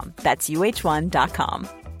UH1.com. That's UH1.com.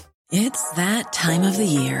 It's that time of the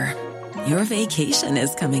year. Your vacation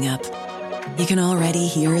is coming up. You can already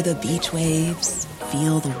hear the beach waves,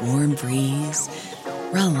 feel the warm breeze,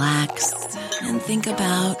 relax, and think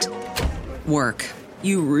about work.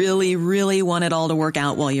 You really, really want it all to work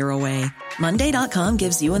out while you're away. Monday.com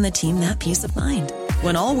gives you and the team that peace of mind.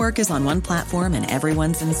 When all work is on one platform and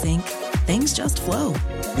everyone's in sync, things just flow.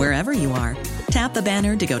 Wherever you are, tap the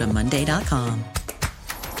banner to go to Monday.com.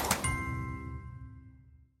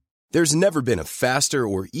 There's never been a faster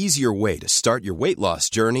or easier way to start your weight loss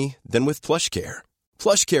journey than with PlushCare.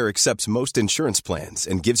 PlushCare accepts most insurance plans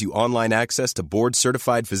and gives you online access to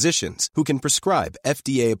board-certified physicians who can prescribe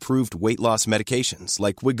FDA-approved weight loss medications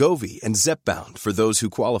like Wegovy and Zepbound for those who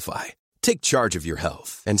qualify. Take charge of your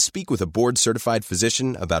health and speak with a board-certified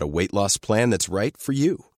physician about a weight loss plan that's right for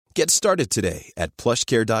you. Get started today at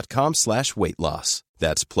plushcare.com/weight loss.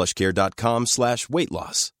 That's plushcare.com/weight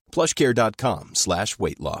loss.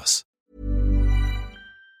 plushcare.com/weight loss.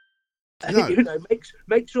 No.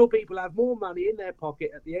 Make sure people have more money in their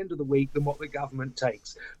pocket at the end of the week than what the government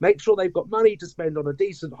takes. Make sure they've got money to spend on a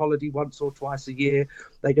decent holiday once or twice a year.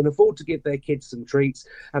 They can afford to give their kids some treats,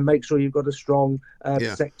 and make sure you've got a strong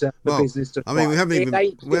sector for business to thrive. I mean, we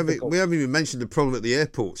haven't even mentioned the problem at the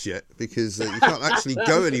airports yet, because you can't actually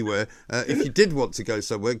go anywhere. If you did want to go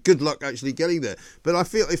somewhere, good luck actually getting there. But I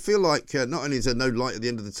feel like not only is there no light at the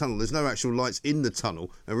end of the tunnel, there's no actual lights in the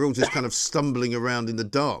tunnel, and we're all just kind of stumbling around in the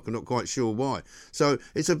dark and not quite sure why. So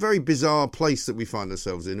it's a very bizarre place that we find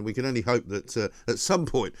ourselves in, and we can only hope that at some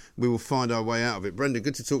point we will find our way out of it. Brendan,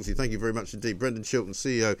 good to talk to you. Thank you very much indeed. Brendan Chilton,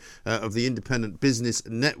 CEO of the Independent Business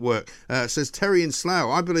Network, says Terry in Slough,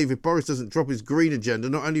 I believe if Boris doesn't drop his green agenda,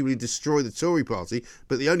 not only will he destroy the Tory party,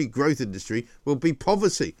 but the only growth industry will be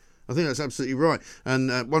poverty. I think that's absolutely right.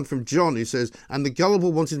 And one from John who says, and the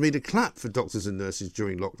gullible wanted me to clap for doctors and nurses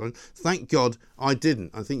during lockdown. Thank God I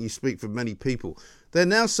didn't. I think you speak for many people. They're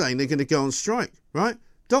now saying they're going to go on strike, right?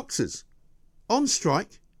 Doctors on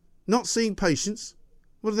strike, not seeing patients.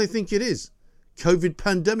 What do they think it is? COVID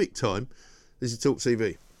pandemic time? This is Talk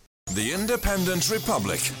TV. The Independent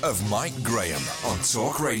Republic of Mike Graham on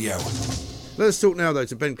Talk Radio. Let's talk now, though,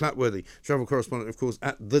 to Ben Clatworthy, travel correspondent, of course,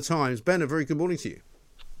 at The Times. Ben, a very good morning to you.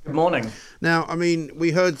 Good morning. Now, I mean,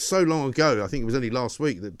 we heard so long ago, I think it was only last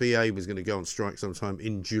week, that BA was going to go on strike sometime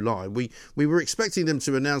in July. We were expecting them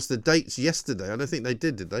to announce the dates yesterday. I don't think they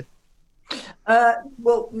did they?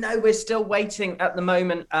 Well, no, we're still waiting at the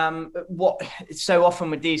moment. What so often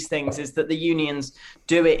with these things is that the unions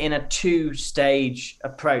do it in a two-stage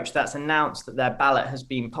approach. That's announced that their ballot has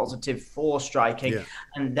been positive for striking. Yeah.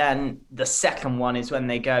 And then the second one is when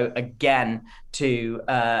they go again to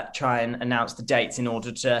try and announce the dates in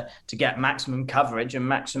order to get maximum coverage and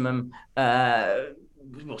maximum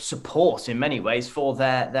support in many ways for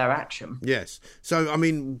their action. Yes. So, I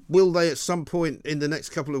mean, will they at some point in the next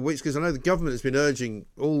couple of weeks, because I know the government has been urging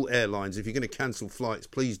all airlines, if you're going to cancel flights,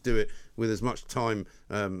 please do it with as much time,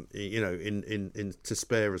 in to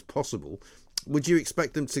spare as possible. Would you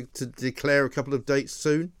expect them to declare a couple of dates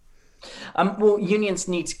soon? Well, unions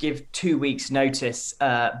need to give 2 weeks' notice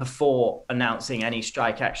before announcing any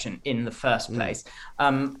strike action in the first place.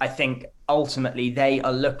 I think ultimately they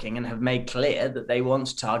are looking and have made clear that they want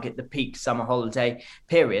to target the peak summer holiday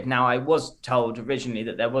period. Now, I was told originally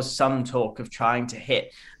that there was some talk of trying to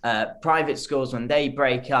hit private schools when they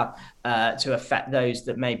break up to affect those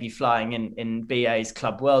that may be flying in BA's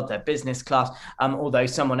Club World, their business class. Although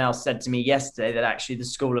someone else said to me yesterday that actually the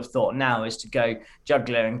school of thought now is to go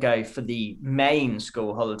juggler and go for the main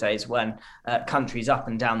school holidays when countries up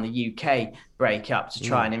and down the UK break up to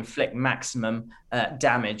try and inflict maximum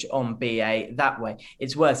damage on BA that way.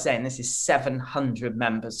 It's worth saying this is 700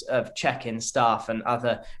 members of check-in staff and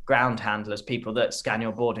other ground handlers, people that scan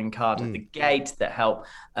your boarding card at the gate, that help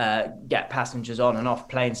get passengers on and off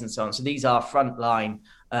planes and so on. So these are frontline,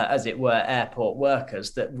 as it were, airport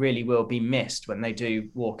workers that really will be missed when they do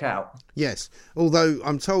walk out. Yes, although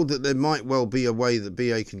I'm told that there might well be a way that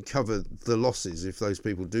BA can cover the losses if those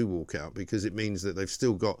people do walk out, because it means that they've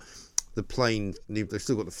still got the plane, they've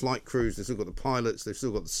still got the flight crews, they've still got the pilots, they've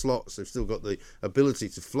still got the slots, they've still got the ability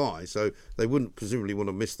to fly. So they wouldn't presumably want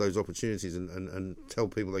to miss those opportunities and tell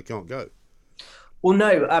people they can't go. Well,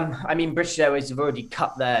 no. I mean, British Airways have already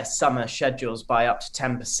cut their summer schedules by up to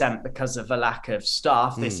 10% because of a lack of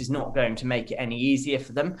staff. This is not going to make it any easier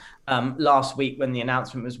for them. Last week, when the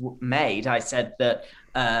announcement was made, I said that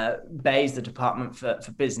BEIS, the Department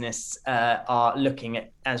for Business, are looking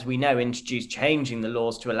at, as we know, changing the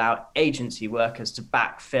laws to allow agency workers to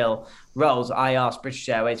backfill roles. I asked British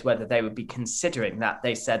Airways whether they would be considering that.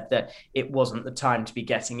 They said that it wasn't the time to be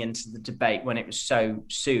getting into the debate when it was so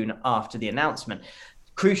soon after the announcement.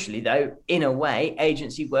 Crucially, though, in a way,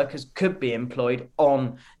 agency workers could be employed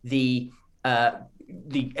on the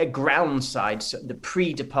ground side, so the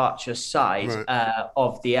pre-departure side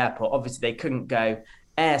of the airport. Obviously, they couldn't go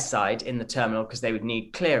airside in the terminal because they would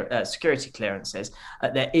need security clearances.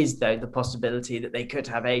 There is, though, the possibility that they could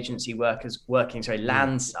have agency workers working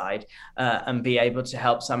landside and be able to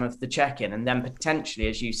help some of the check-in, and then potentially,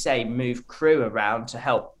 as you say, move crew around to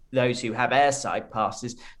help those who have airside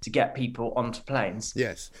passes to get people onto planes.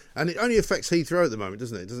 Yes, and it only affects Heathrow at the moment,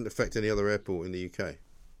 doesn't it? It doesn't affect any other airport in the UK.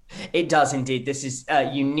 It does indeed. This is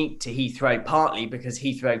unique to Heathrow, partly because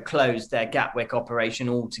Heathrow closed their Gatwick operation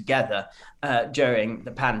altogether during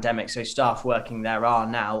the pandemic. So staff working there are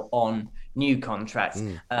now on new contracts.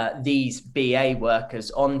 These BA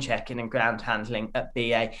workers on check-in and ground handling at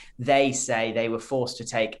BA, they say they were forced to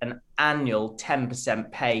take an annual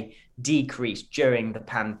 10% pay decrease during the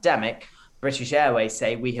pandemic. British Airways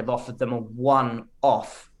say we have offered them a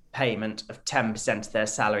one-off payment of 10% of their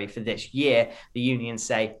salary for this year. The unions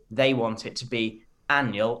say they want it to be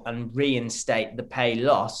annual and reinstate the pay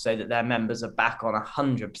loss so that their members are back on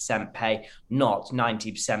 100% pay, not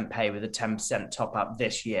 90% pay with a 10% top up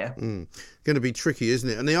this year. Going to be tricky, isn't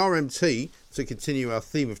it? And the RMT, to continue our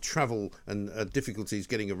theme of travel and difficulties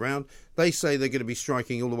getting around, they say they're going to be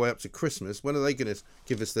striking all the way up to Christmas. When are they going to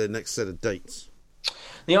give us their next set of dates?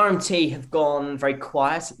 The RMT have gone very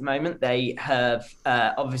quiet at the moment. They have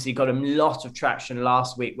obviously got a lot of traction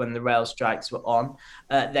last week when the rail strikes were on.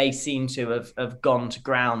 They seem to have gone to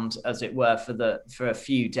ground, as it were, for a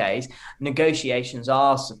few days. Negotiations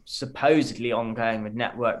are supposedly ongoing with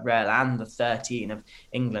Network Rail and the 13 of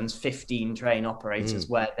England's 15 train operators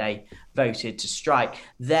where they voted to strike.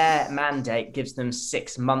 Their mandate gives them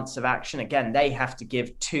 6 months of action. Again, they have to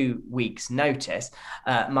give 2 weeks' notice.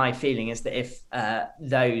 My feeling is that if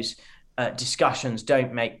those discussions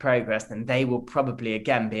don't make progress, then they will probably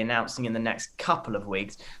again be announcing in the next couple of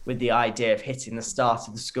weeks, with the idea of hitting the start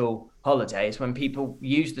of the school holidays when people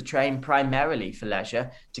use the train primarily for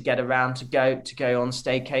leisure, to get around, to go on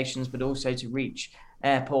staycations, but also to reach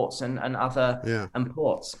airports and other and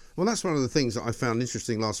ports. Well, that's one of the things that I found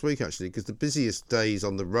interesting last week, actually, because the busiest days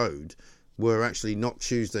on the road were actually not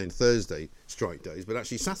Tuesday and Thursday strike days, but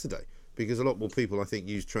actually Saturday, because a lot more people, I think,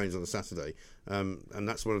 use trains on a Saturday. And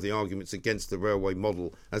that's one of the arguments against the railway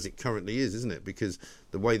model as it currently is, isn't it? Because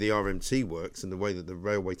the way the RMT works and the way that the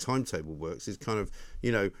railway timetable works is kind of,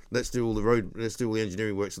 let's do all the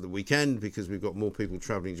engineering works at the weekend because we've got more people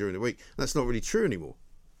travelling during the week. That's not really true anymore.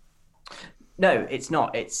 No, it's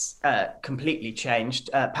not. It's completely changed.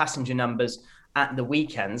 Passenger numbers at the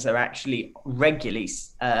weekends are actually regularly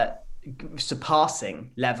surpassing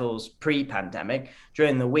levels pre-pandemic.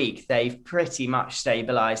 During the week, they've pretty much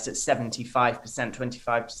stabilised at 75%,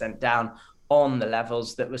 25% down on the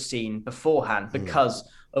levels that were seen beforehand because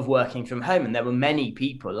of working from home. And there were many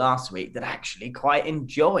people last week that actually quite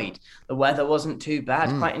enjoyed the weather wasn't too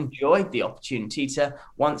bad, quite enjoyed the opportunity to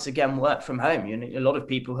once again work from home. A lot of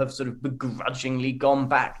people have sort of begrudgingly gone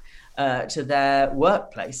back to their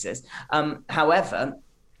workplaces. However,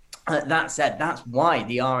 that said, that's why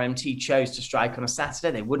the RMT chose to strike on a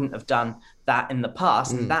Saturday. They wouldn't have done that in the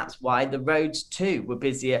past. And that's why the roads too were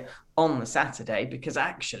busier on the Saturday, because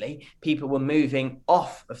actually people were moving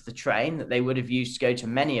off of the train that they would have used to go to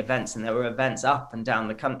many events. And there were events up and down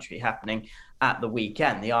the country happening at the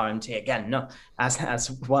weekend. The RMT, again, no,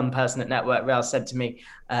 as one person at Network Rail said to me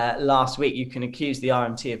last week, you can accuse the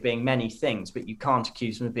RMT of being many things, but you can't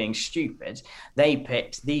accuse them of being stupid. They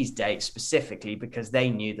picked these dates specifically because they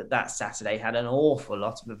knew that Saturday had an awful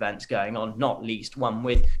lot of events going on, not least one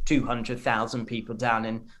with 200,000 people down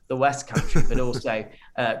in the West Country, but also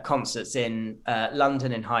concerts in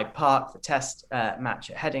London, in Hyde Park, the Test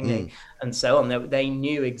match at Headingley, and so on. They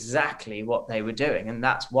knew exactly what they were doing, and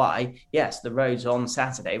that's why, yes, the roads on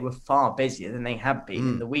Saturday were far busier than they had been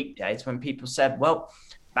in the weekdays when people said, well,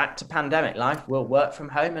 back to pandemic life, we'll work from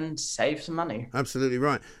home and save some money. Absolutely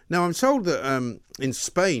right. Now, I'm told that in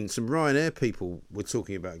Spain, some Ryanair people were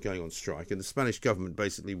talking about going on strike, and the Spanish government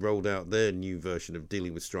basically rolled out their new version of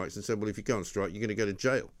dealing with strikes and said, well, if you go on strike, you're going to go to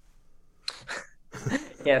jail.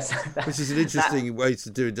 Yes. Which is an interesting way to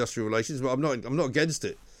do industrial relations, but I'm not against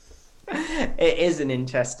it. It is an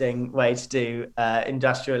interesting way to do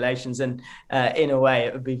industrial relations, and in a way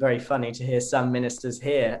it would be very funny to hear some ministers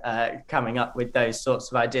here coming up with those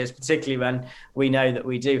sorts of ideas, particularly when we know that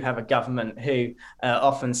we do have a government who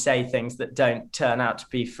often say things that don't turn out to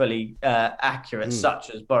be fully accurate, such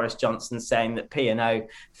as Boris Johnson saying that P&O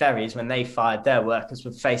ferries, when they fired their workers,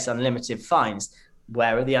 would face unlimited fines.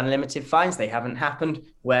 Where are the unlimited fines? They haven't happened.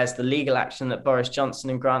 Where's the legal action that Boris Johnson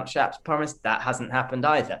and Grant Shapps promised? That hasn't happened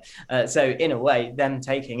either. So in a way, them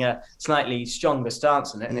taking a slightly stronger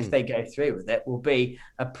stance on it, and if they go through with it, will be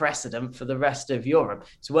a precedent for the rest of Europe.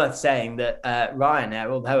 It's worth saying that Ryanair,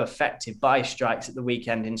 although affected by strikes at the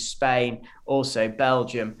weekend in Spain, also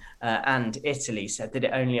Belgium and Italy, said that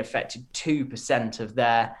it only affected 2% of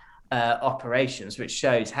their operations, which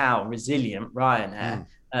shows how resilient Ryanair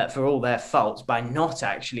for all their faults, by not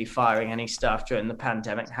actually firing any staff during the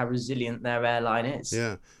pandemic, how resilient their airline is.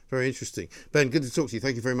 Yeah, very interesting. Ben, good to talk to you.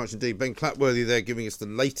 Thank you very much indeed. Ben Clatworthy there giving us the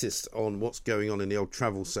latest on what's going on in the old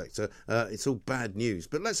travel sector. It's all bad news,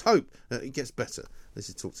 but let's hope it gets better. This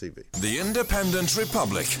is Talk TV. The Independent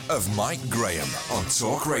Republic of Mike Graham on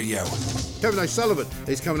Talk Radio. Kevin O'Sullivan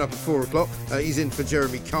is coming up at 4 o'clock. He's in for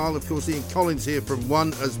Jeremy Kyle. Of course, Ian Collins here from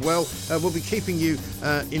 1 as well. We'll be keeping you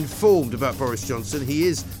informed about Boris Johnson. He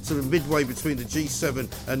is sort of midway between the G7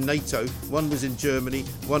 and NATO. One was in Germany,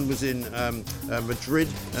 one was in Madrid.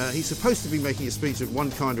 He's supposed to be making a speech of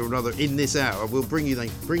one kind or another in this hour. We'll bring you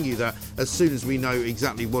that as soon as we know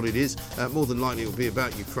exactly what it is. More than likely it will be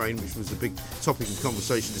about Ukraine, which was the big topic of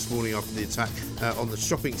conversation this morning after the attack on the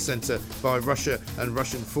shopping centre by Russia and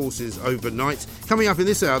Russian forces overnight. Coming up in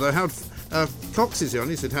this hour, though, Howard Cox is here.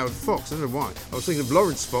 I said Howard Fox. I don't know why. I was thinking of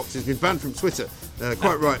Lawrence Fox, who's been banned from Twitter.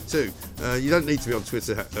 Quite right, too. You don't need to be on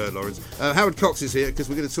Twitter, Lawrence. Howard Cox is here because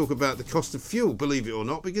we're going to talk about the cost of fuel, believe it or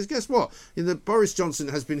not, because guess what? Boris Johnson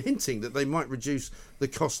has been hinting that they might reduce the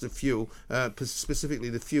cost of fuel,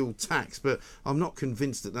 specifically the fuel tax, but I'm not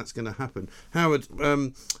convinced that that's going to happen. Howard,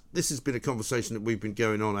 this has been a conversation that we've been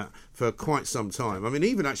going on at for quite some time. I mean,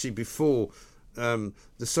 even actually before the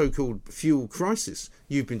so-called fuel crisis,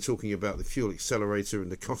 you've been talking about the fuel accelerator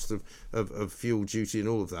and the cost of fuel duty and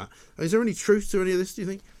all of that. Is there any truth to any of this, do you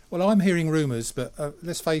think? Well, I'm hearing rumours, but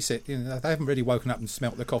let's face it, they haven't really woken up and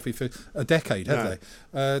smelt the coffee for a decade, have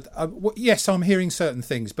they? Yes, I'm hearing certain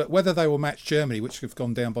things, but whether they will match Germany, which have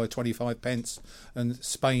gone down by 25 pence, and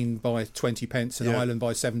Spain by 20 pence, and Ireland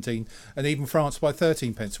by 17, and even France by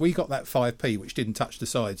 13 pence. We got that 5p, which didn't touch the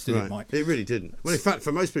sides, did it, Mike? It really didn't. Well, in fact,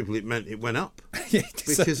 for most people, it meant it went up.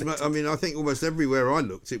 Because, I think almost everywhere I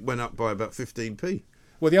looked, it went up by about 15p.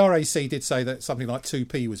 Well, the RAC did say that something like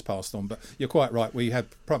 2p was passed on, but you're quite right. We had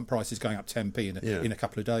pump prices going up 10p in a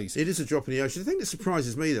couple of days. It is a drop in the ocean. The thing that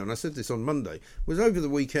surprises me, though, and I said this on Monday, was over the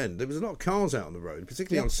weekend, there was a lot of cars out on the road,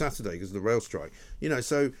 particularly on Saturday because of the rail strike.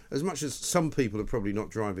 So as much as some people are probably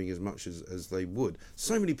not driving as much as they would,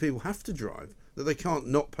 so many people have to drive that they can't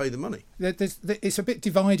not pay the money. It's a bit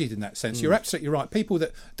divided in that sense. You're absolutely right. People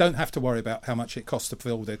that don't have to worry about how much it costs to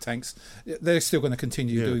fill their tanks, they're still going to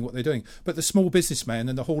continue doing what they're doing. But the small businessman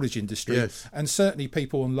and the haulage industry, and certainly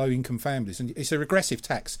people on low-income families, and it's a regressive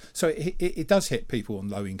tax, so it does hit people on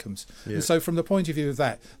low incomes. And so from the point of view of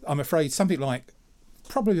that, I'm afraid something like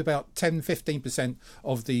probably about 10-15%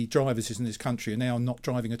 of the drivers in this country are now not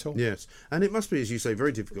driving at all. Yes, and it must be, as you say,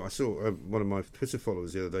 very difficult. I saw one of my Twitter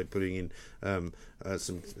followers the other day putting in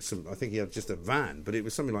some. I think he had just a van, but it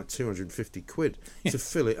was something like 250 quid to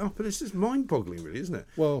fill it up, and it's just mind-boggling, really, isn't it?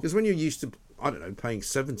 Well, because when you're used to, I don't know, paying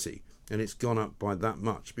 70, and it's gone up by that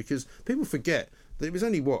much, because people forget that it was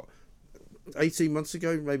only 18 months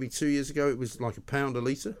ago, maybe 2 years ago, it was like £1 a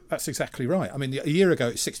litre. That's exactly right. I mean, a year ago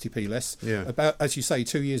it's 60p less. About, as you say,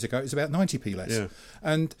 2 years ago it was about 90p less.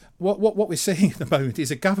 And what we're seeing at the moment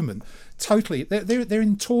is a government totally they're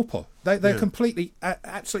in torpor. They're completely,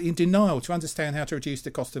 absolutely in denial to understand how to reduce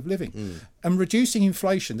the cost of living. And reducing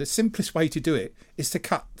inflation, the simplest way to do it is to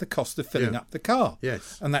cut the cost of filling up the car.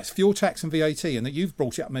 And that's fuel tax and VAT, and that you've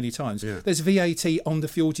brought it up many times. There's VAT on the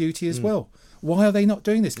fuel duty as well. Why are they not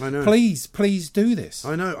doing this? I know. Please do this.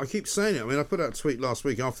 I know. I keep saying it. I mean, I put out a tweet last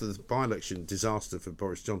week after the by-election disaster for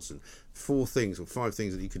Boris Johnson. 4 things or 5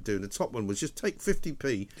 things that he could do. And the top one was just take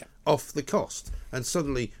 50p off the cost. And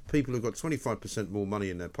suddenly people have got 25% more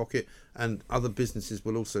money in their pocket. And other businesses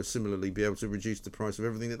will also similarly be able to reduce the price of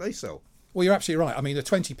everything that they sell. Well, you're absolutely right. I mean, the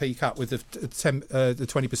 20p cut with the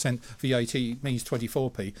 20% VAT means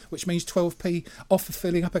 24p, which means 12p off for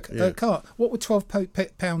filling up a car. What would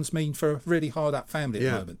 £12 mean for a really hard-up family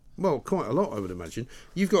at the moment? Well, quite a lot, I would imagine.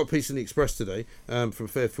 You've got a piece in the Express today from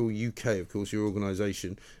Fairfield UK, of course, your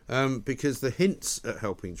organisation, because the hints at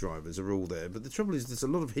helping drivers are all there. But the trouble is there's a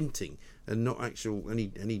lot of hinting and not actual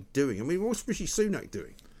any doing. I mean, what's Rishi Sunak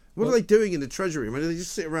doing? What are they doing in the Treasury? I mean, do they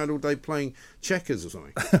just sit around all day playing checkers or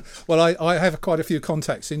something? Well, I have quite a few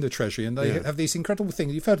contacts in the Treasury, and they have these incredible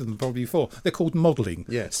things. You've heard of them probably before. They're called modelling,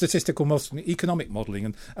 statistical modelling, economic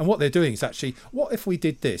modelling. And what they're doing is actually, what if we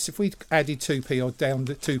did this? If we added 2p or down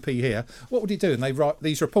the 2p here, what would it do? And they write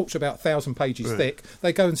these reports about 1,000 pages thick.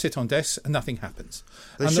 They go and sit on desks and nothing happens.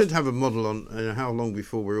 They should have a model on how long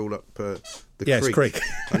before we're all up... The creek.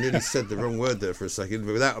 I nearly said the wrong word there for a second,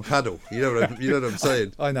 but without a paddle. You know what I'm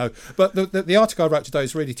saying? I know. But the article I wrote today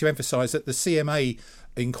is really to emphasise that the CMA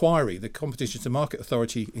inquiry, the Competition and Market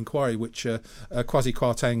Authority inquiry, which Kwasi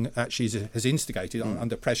Kwarteng actually has instigated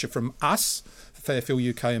under pressure from us, Fairfield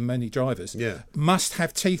UK, and many drivers, must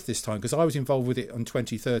have teeth this time, because I was involved with it in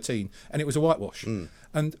 2013 and it was a whitewash.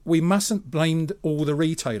 And we mustn't blame all the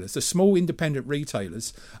retailers. The small independent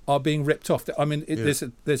retailers are being ripped off. I mean,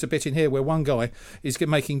 there's a bit in here where one guy is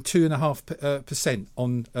making 2.5%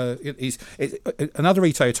 on. Another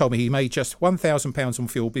retailer told me he made just £1,000 on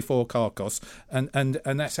fuel before car costs, and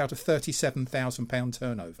that's out of £37,000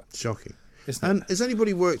 turnover. Shocking. And has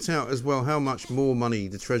anybody worked out as well how much more money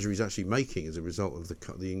the Treasury is actually making as a result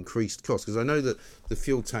of the increased cost? Because I know that the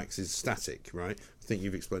fuel tax is static, right? I think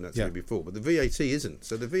you've explained that to me before, but the VAT isn't.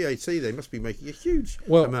 So the VAT, they must be making a huge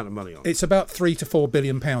amount of money on. It's about £3 to £4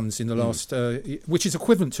 billion in the last, which is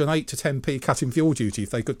equivalent to an 8 to 10p cut in fuel duty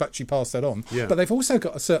if they could actually pass that on. But they've also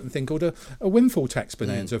got a certain thing called a windfall tax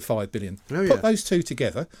bonanza of £5 billion. Put those two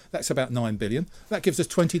together, that's about £9 billion. That gives us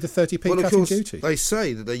 20 to 30p cut in duty. They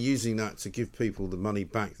say that they're using that to give people the money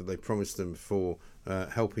back that they promised them for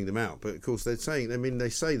helping them out, but of course they say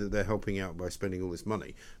that they're helping out by spending all this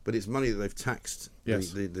money, but it's money that they've taxed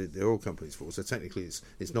the oil companies for, so technically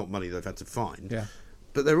it's not money they've had to find.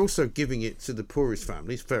 But they're also giving it to the poorest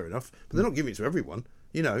families, fair enough, but they're not giving it to everyone.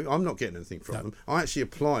 You know, I'm not getting anything from them. I actually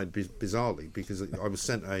applied bizarrely because I was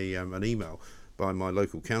sent an email by my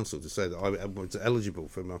local council to say that I was eligible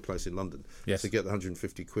for my place in London to get the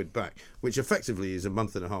 150 quid back, which effectively is a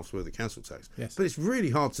month and a half's worth of council tax. Yes. But it's really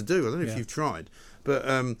hard to do. I don't know if you've tried, but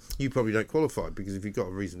you probably don't qualify, because if you've got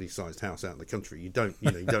a reasonably sized house out in the country, you don't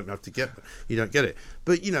have to you don't get it.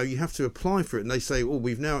 But you have to apply for it, and they say, "Oh,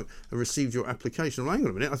 we've now received your application." Well, hang on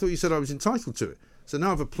a minute, I thought you said I was entitled to it. So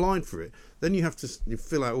now I've applied for it. Then you have to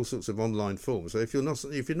fill out all sorts of online forms. So if you're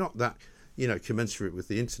not that commensurate with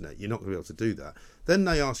the internet, you're not going to be able to do that. Then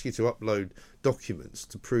they ask you to upload documents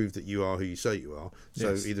to prove that you are who you say you are.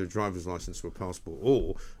 So either a driver's license or a passport,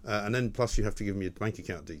 or and then plus you have to give me your bank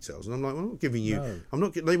account details. And I'm like, well, I'm not giving you. No. I'm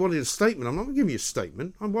not. They wanted a statement. I'm not going to give you a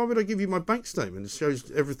statement. Why would I give you my bank statement? It shows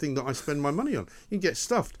everything that I spend my money on. You can get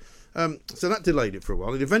stuffed. So that delayed it for a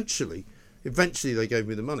while, and eventually they gave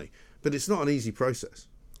me the money. But it's not an easy process.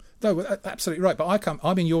 No, absolutely right. But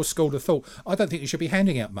I'm in your school of thought. I don't think you should be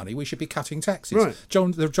handing out money. We should be cutting taxes. Right.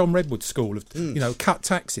 The John Redwood school of cut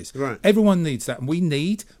taxes. Right. Everyone needs that, and we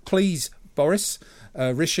need, please, Boris,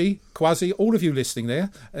 Rishi, Kwasi, all of you listening there,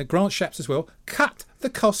 Grant Shapps as well, cut the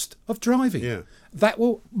cost of driving. Yeah. That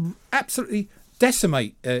will absolutely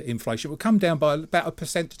decimate inflation. It will come down by about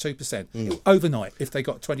 1% to 2% overnight if they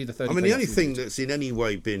got 20 to 30. I mean, the only thing that's in any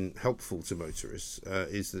way been helpful to motorists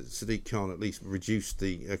is that Sadiq Khan at least reduced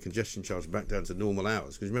the congestion charge back down to normal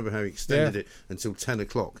hours. Because remember how he extended it until 10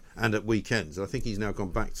 o'clock and at weekends. I think he's now gone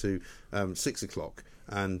back to 6 o'clock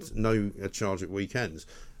and no charge at weekends.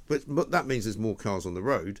 But that means there's more cars on the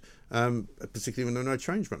road, particularly when there are no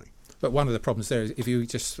trains running. But one of the problems there is if you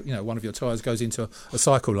just, one of your tyres goes into a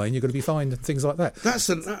cycle lane, you're going to be fined and things like that.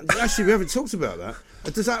 Actually, we haven't talked about that.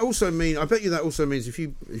 Does that also mean? I bet you that also means if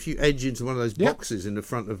you edge into one of those boxes in the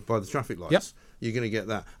front by the traffic lights, you're going to get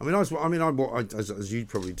that. I mean, as you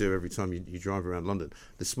probably do every time you drive around London.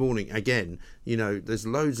 This morning, again, there's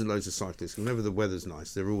loads and loads of cyclists. Whenever the weather's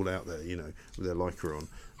nice, they're all out there, with their lycra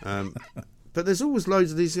on. But there's always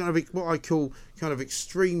loads of these what I call kind of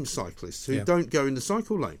extreme cyclists who don't go in the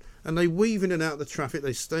cycle lane. And they weave in and out of the traffic,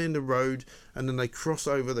 they stay in the road, and then they cross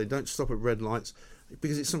over, they don't stop at red lights,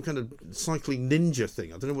 because it's some kind of cycling ninja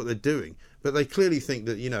thing. I don't know what they're doing, but they clearly think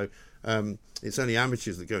that, it's only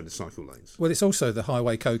amateurs that go into cycle lanes. Well, it's also the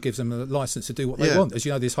highway code gives them a licence to do what they want. As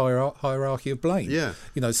you know, this hierarchy of blame. Yeah.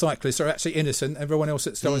 Cyclists are actually innocent. Everyone else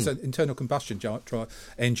that starts an internal combustion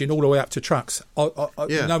engine all the way up to trucks. I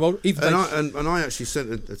actually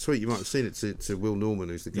sent a tweet, you might have seen it, to Will Norman,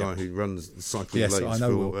 who's the guy who runs the cycling lanes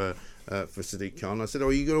for Sadiq Khan. I said,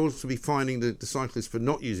 you're going to also be fining the cyclists for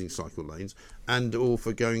not using cycle lanes and or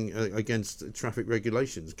for going against traffic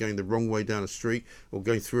regulations, going the wrong way down a street or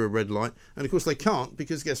going through a red light. And of course they can't,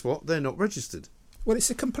 because guess what? They're not registered. Well,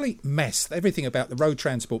 it's a complete mess. Everything about the road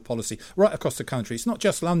transport policy right across the country. It's not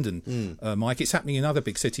just London, Mike. It's happening in other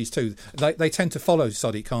big cities too. They tend to follow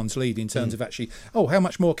Sadiq Khan's lead in terms of actually, how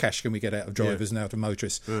much more cash can we get out of drivers and out of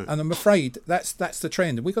motorists? Right. And I'm afraid that's the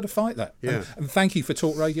trend, and we've got to fight that. Yeah. And thank you for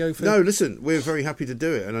Talk Radio. No, listen, we're very happy to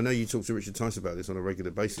do it, and I know you talk to Richard Tice about this on a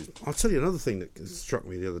regular basis. I'll tell you another thing that struck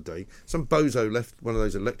me the other day. Some bozo left one of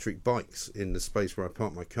those electric bikes in the space where I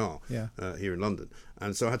parked my car here in London.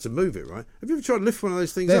 And so I had to move it, right? Have you ever tried to lift one of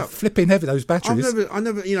those things They're up? Flipping heavy, those batteries. I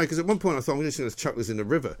never, because at one point I thought, I'm just going to chuck this in the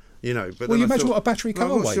river, But well, you imagine what a battery car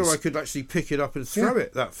weighs. I'm not sure I could actually pick it up and throw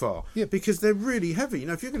it that far. Yeah. Because they're really heavy.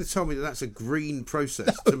 If you're going to tell me that that's a green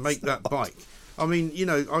process to make that bike. I mean,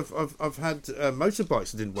 I've had motorbikes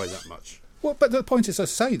that didn't weigh that much. Well, but the point is, I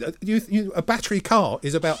say that a battery car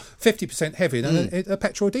is about 50% heavier than a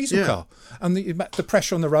petrol or diesel car, and the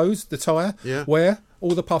pressure on the roads, the tyre, wear,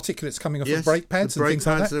 all the particulates coming off of brake pads and things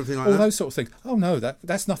like that, all those sort of things. Oh no,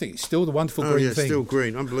 that's nothing. It's still the wonderful green thing. Still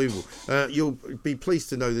green, unbelievable. You'll be pleased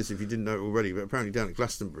to know this if you didn't know it already, but apparently down at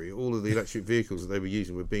Glastonbury, all of the electric vehicles that they were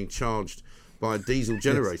using were being charged by a diesel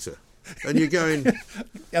generator. And you're going,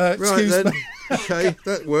 right then, okay,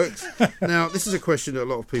 that works. Now, this is a question that a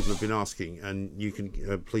lot of people have been asking, and you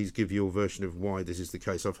can please give your version of why this is the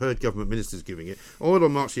case. I've heard government ministers giving it. Oil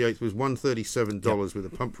on March the 8th was $137 with a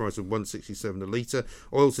pump price of $1.67 a litre.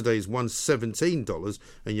 Oil today is $117,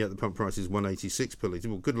 and yet the pump price is $1.86 per litre.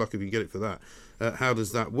 Well, good luck if you get it for that. How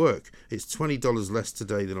does that work? It's $20 less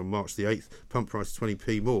today than on March the 8th. Pump price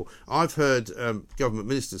 20p more. I've heard government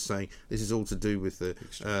ministers saying this is all to do with the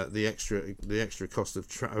extra cost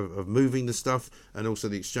of moving the stuff, and also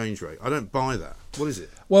the exchange rate. I don't buy that. What is it?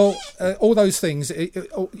 Well, all those things,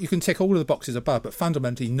 you can tick all of the boxes above, but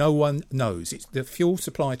fundamentally no one knows. It's the fuel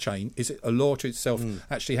supply chain is a law to itself,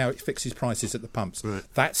 actually how it fixes prices at the pumps. Right.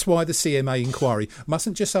 That's why the CMA inquiry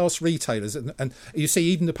mustn't just ask retailers, and you see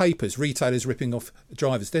even the papers, retailers ripping off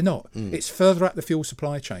drivers. They're not. It's further up the fuel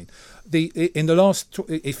supply chain. In the last,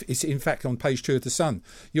 if it's in fact on page 2 of The Sun,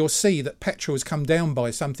 you'll see that petrol has come down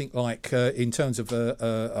by something like, in terms of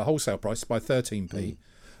a wholesale price, by 13p.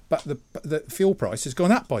 But the fuel price has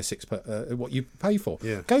gone up by 6p, what you pay for.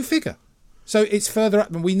 Yeah. Go figure. So it's further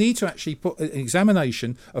up, and we need to actually put an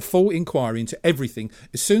examination, a full inquiry into everything.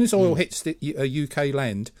 As soon as oil hits the UK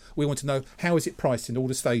land, we want to know how is it priced in all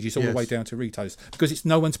the stages, all the way down to retailers, because it's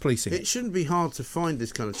no one's policing it. It shouldn't be hard to find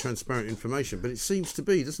this kind of transparent information, but it seems to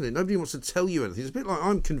be, doesn't it? Nobody wants to tell you anything. It's a bit like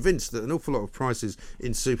I'm convinced that an awful lot of prices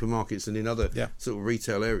in supermarkets and in other sort of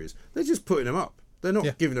retail areas, they're just putting them up. They're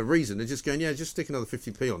not giving a reason. They're just going, just stick another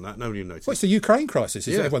 50p on that. Nobody will notice. Well, it's the Ukraine crisis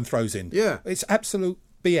that everyone throws in. Yeah. It's absolute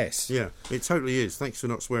BS. Yeah, it totally is. Thanks for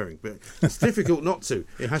not swearing, but it's difficult not to.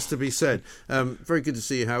 It has to be said. Very good to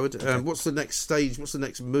see you, Howard. What's the next stage? What's the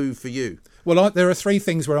next move for you? Well, there are 3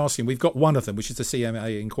 things we're asking. We've got one of them, which is the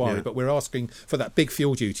CMA inquiry, but we're asking for that big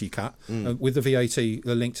fuel duty cut with the VAT,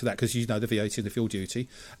 the link to that, because you know the VAT and the fuel duty.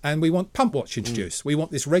 And we want Pump Watch introduced. We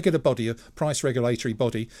want this regular body, a price regulatory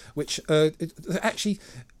body, which actually,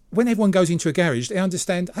 when everyone goes into a garage, they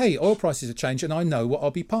understand, hey, oil prices have changed and I know what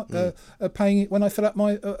I'll be paying when I fill up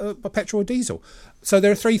my petrol or diesel. So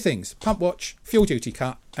there are 3 things: Pump Watch, fuel duty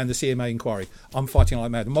cut, and the CMA inquiry. I'm fighting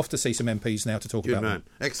like mad. I'm off to see some MPs now to talk about them.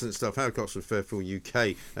 Excellent stuff. Howard Cox from Fairfield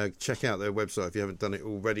UK. Check out their website if you haven't done it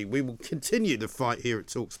already. We will continue the fight here at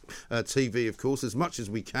Talk TV, of course, as much as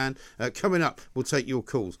we can. Coming up, we'll take your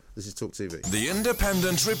calls. This is Talk TV. The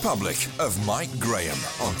Independent Republic of Mike Graham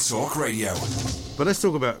on Talk Radio. But let's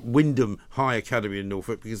talk about Wyndham High Academy in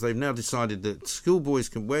Norfolk, because they've now decided that schoolboys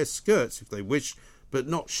can wear skirts if they wish, but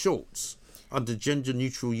not shorts, under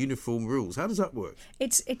gender-neutral uniform rules. How does that work?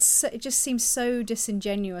 It just seems so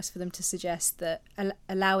disingenuous for them to suggest that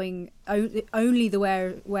allowing only the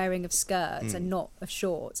wearing of skirts and not of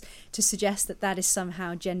shorts, to suggest that is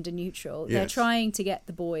somehow gender neutral. They're trying to get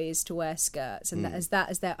the boys to wear skirts, and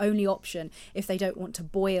that is their only option if they don't want to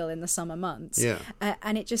boil in the summer months.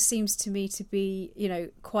 And it just seems to me to be,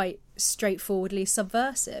 quite straightforwardly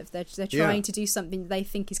subversive. They're trying to do something they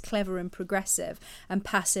think is clever and progressive and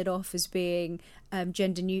pass it off as being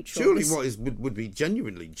gender neutral. Surely what would be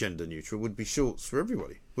genuinely gender neutral would be shorts for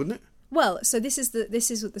everybody, wouldn't it? Well, so this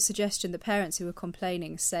is what the suggestion, the parents who were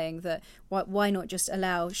complaining, saying that why not just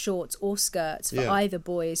allow shorts or skirts for either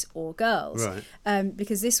boys or girls? Right.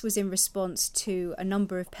 Because this was in response to a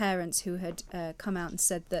number of parents who had come out and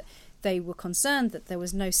said that they were concerned that there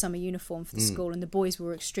was no summer uniform for the school and the boys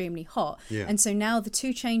were extremely hot. And so now the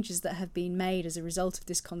 2 changes that have been made as a result of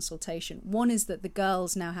this consultation, one is that the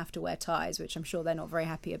girls now have to wear ties, which I'm sure they're not very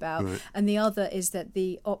happy about. And the other is that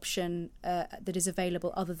the option that is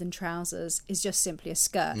available other than trousers is just simply a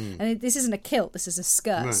skirt. And this isn't a kilt, this is a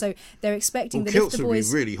skirt. So they're expecting that kilts if the boys...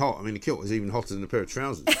 would be really hot. I mean, a kilt is even hotter than a pair of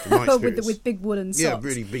trousers, in my experience. with big woolen socks. Yeah,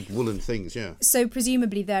 really big woolen things, So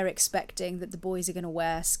presumably they're expecting that the boys are going to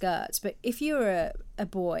wear skirts. But if you're a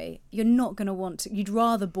boy, you're not going to want to... You'd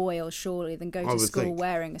rather boil, surely, than go to school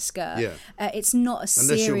wearing a skirt. It's not a serious...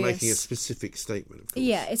 Unless you're making a specific statement, of course.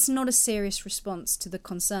 Yeah, it's not a serious response to the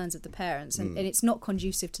concerns of the parents, and it's not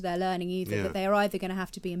conducive to their learning either, that they are either going to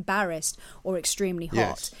have to be embarrassed or extremely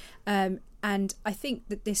hot. And I think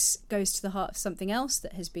that this goes to the heart of something else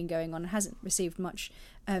that has been going on and hasn't received much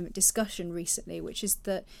discussion recently, which is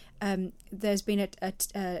that there's been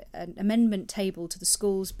an amendment tabled to the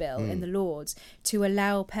schools bill in the Lords to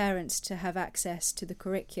allow parents to have access to the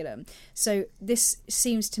curriculum. So this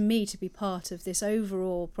seems to me to be part of this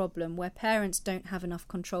overall problem where parents don't have enough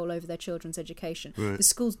control over their children's education. The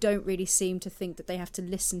schools don't really seem to think that they have to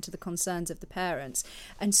listen to the concerns of the parents.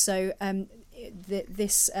 And so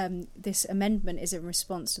this amendment is in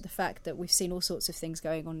response to the fact that we've seen all sorts of things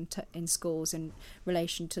going on in schools in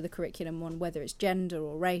relation to the curriculum, on whether it's gender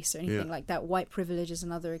or race or anything like that. White privilege is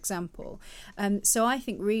another example. So I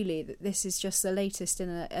think really that this is just the latest in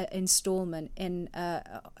an instalment in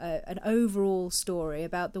an overall story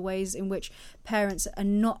about the ways in which parents are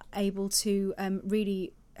not able to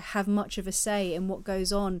really have much of a say in what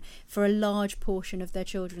goes on for a large portion of their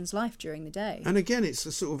children's life during the day. And again, it's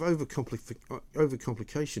a sort of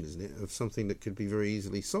overcomplication, isn't it, of something that could be very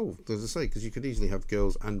easily solved, as I say, because you could easily have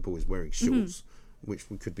girls and boys wearing shorts, which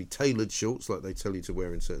could be tailored shorts like they tell you to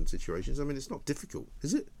wear in certain situations. I mean, it's not difficult,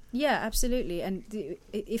 is it? Yeah, absolutely. And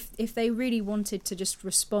if they really wanted to just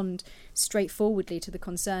respond straightforwardly to the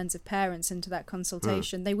concerns of parents and to that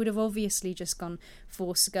consultation, they would have obviously just gone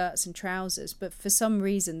for skirts and trousers. But for some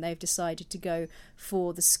reason, they've decided to go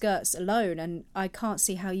for the skirts alone. And I can't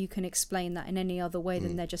see how you can explain that in any other way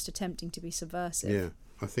than they're just attempting to be subversive. Yeah.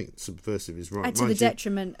 I think subversive is right. And to the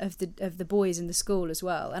detriment of the boys in the school as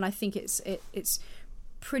well. And I think it's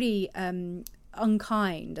pretty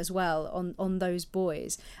unkind as well on those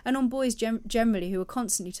boys and on boys generally, who are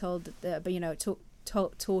constantly told that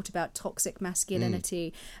taught about toxic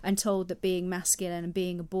masculinity and told that being masculine and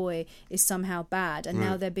being a boy is somehow bad, and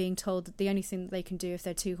now they're being told that the only thing that they can do if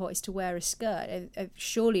they're too hot is to wear a skirt.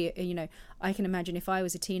 Surely, I can imagine if I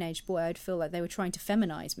was a teenage boy, I'd feel like they were trying to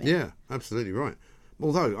feminize me. Yeah, absolutely right.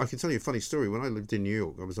 Although I can tell you a funny story. When I lived in New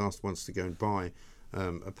York, I was asked once to go and buy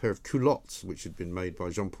a pair of culottes which had been made by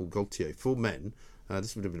Jean-Paul Gaultier for men.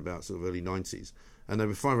 This would have been about sort of early 90s, and they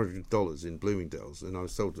were $500 in Bloomingdale's, and I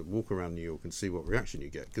was told to walk around New York and see what reaction you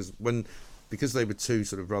get, because they were two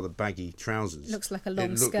sort of rather baggy trousers. It looked like a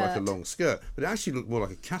long skirt, but it actually looked more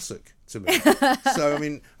like a cassock to me. So I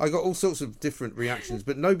mean, I got all sorts of different reactions,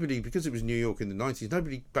 but nobody, because it was New York in the 90s,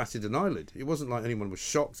 nobody batted an eyelid. It wasn't like anyone was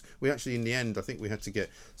shocked. We actually, in the end, I think we had to get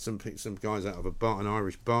some guys out of an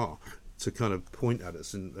Irish bar to kind of point at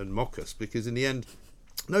us and mock us, because in the end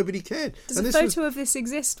nobody cared. Does a photo of this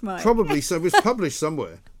exist, Mike? Probably so. It was published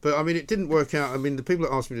somewhere, but I mean, it didn't work out. I mean, the people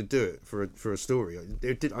that asked me to do it for a story,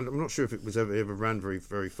 I'm not sure if it was ever ran very,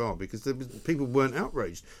 very far, because people weren't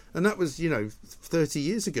outraged, and that was 30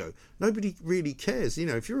 years ago. Nobody really cares.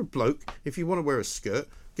 If you're a bloke, if you want to wear a skirt,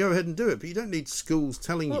 go ahead and do it, but you don't need schools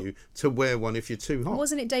telling you to wear one if you're too hot.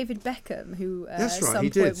 Wasn't it David Beckham who at some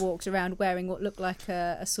point walked around wearing what looked like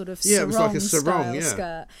a sort of it was like a sarong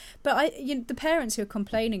skirt? But the parents who are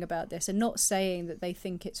complaining about this are not saying that they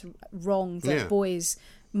think it's wrong that boys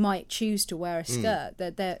might choose to wear a skirt.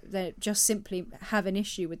 They just simply have an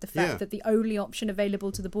issue with the fact that the only option available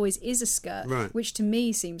to the boys is a skirt, which to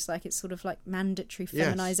me seems like it's sort of like mandatory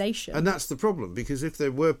feminisation. And that's the problem, because if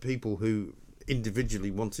there were people who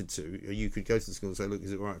individually wanted to, you could go to the school and say, look,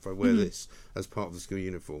 is it right if I wear this as part of the school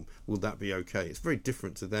uniform? Will that be okay? It's very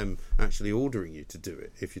different to them actually ordering you to do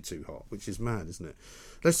it if you're too hot, which is mad, isn't it?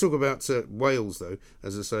 Let's talk about Wales, though,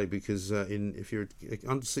 as I say, because if you're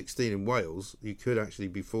under 16 in Wales, you could actually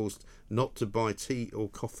be forced not to buy tea or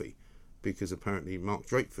coffee, because apparently Mark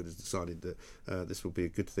Drakeford has decided that this will be a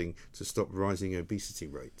good thing to stop rising obesity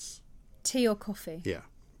rates. Tea or coffee? Yeah.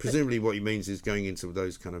 Presumably what he means is going into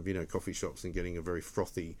those kind of, coffee shops and getting a very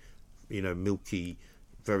frothy, milky,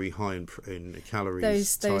 very high in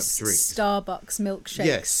calories type those drinks. Starbucks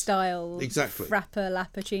milkshake style frapper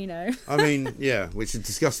lappuccino. I mean, yeah, which is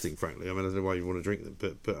disgusting, frankly. I mean, I don't know why you want to drink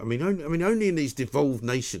them, but I mean, only in these devolved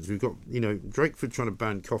nations. We've got, Drakeford trying to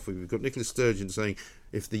ban coffee. We've got Nicola Sturgeon saying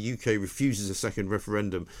if the UK refuses a second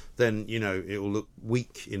referendum, then, it will look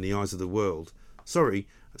weak in the eyes of the world. Sorry,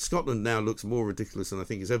 Scotland now looks more ridiculous than I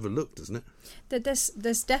think it's ever looked, doesn't it?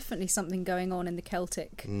 There's definitely something going on in the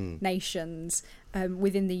Celtic nations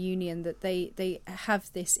within the Union, that they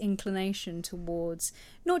have this inclination towards,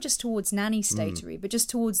 not just towards nanny statery, but just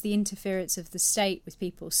towards the interference of the state with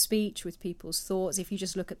people's speech, with people's thoughts. If you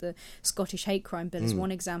just look at the Scottish hate crime bill as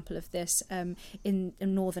one example of this, in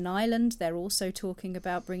Northern Ireland, they're also talking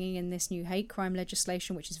about bringing in this new hate crime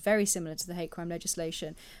legislation, which is very similar to the hate crime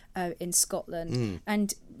legislation in Scotland.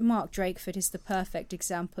 And Mark Drakeford is the perfect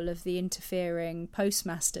example of the interfering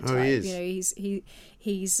postmaster type. Oh, he is.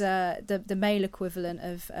 He's the male equivalent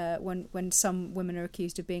of when some women are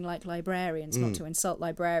accused of being like librarians, not to insult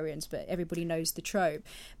librarians, but everybody knows the trope.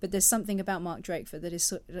 But there's something about Mark Drakeford that is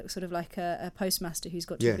sort of like a postmaster who's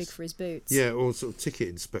got too big for his boots. Yeah, or sort of ticket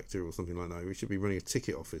inspector or something like that. We should be running a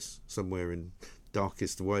ticket office somewhere in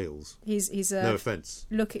darkest Wales. He's no offence,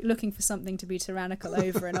 looking for something to be tyrannical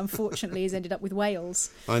over, and unfortunately he's ended up with Wales.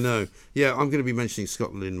 I know. Yeah, I'm going to be mentioning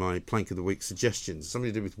Scotland in my Plank of the Week suggestions.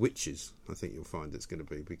 Something to do with witches, I think you'll find it's going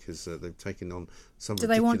to be, because they've taken on some. Do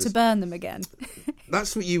they want to burn them again?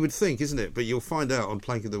 That's what you would think, isn't it? But you'll find out on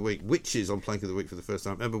Plank of the Week. Witches on Plank of the Week for the first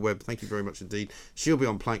time. Emma Webb, thank you very much indeed. She'll be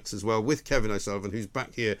on Planks as well, with Kevin O'Sullivan, who's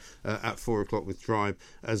back here at 4 o'clock with Drive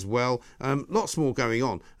as well. Lots more going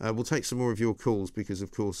on. We'll take some more of your calls, because of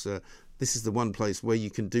course this is the one place where you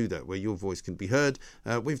can do that, where your voice can be heard.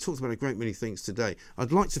 We've talked about a great many things today.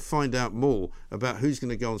 I'd like to find out more about who's going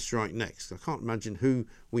to go on strike next. I can't imagine who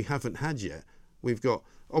we haven't had yet. We've got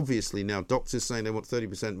obviously now doctors saying they want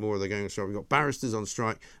 30% more, they're going on strike. We've got barristers on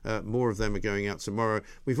strike, more of them are going out tomorrow.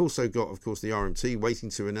 We've also got, of course, the RMT waiting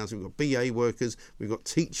to announce. We've got BA workers, we've got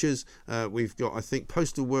teachers, we've got, I think,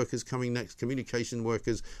 postal workers coming next, communication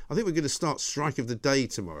workers. I think we're going to start strike of the day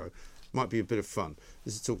tomorrow. Might be a bit of fun.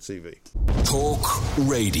 This is Talk TV. Talk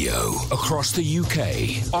Radio. Across the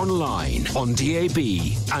UK, online, on DAB,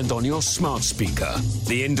 and on your smart speaker.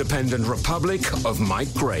 The Independent Republic of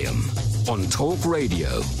Mike Graham on Talk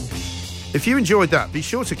Radio. If you enjoyed that, be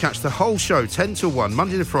sure to catch the whole show 10 till 1,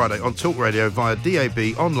 Monday to Friday on Talk Radio via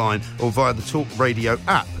DAB, online or via the Talk Radio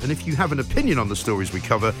app. And if you have an opinion on the stories we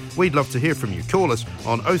cover, we'd love to hear from you. Call us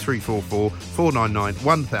on 0344 499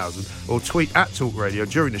 1000 or tweet at Talk Radio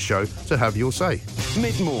during the show to have your say.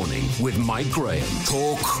 Mid-morning with Mike Graham.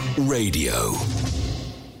 Talk Radio.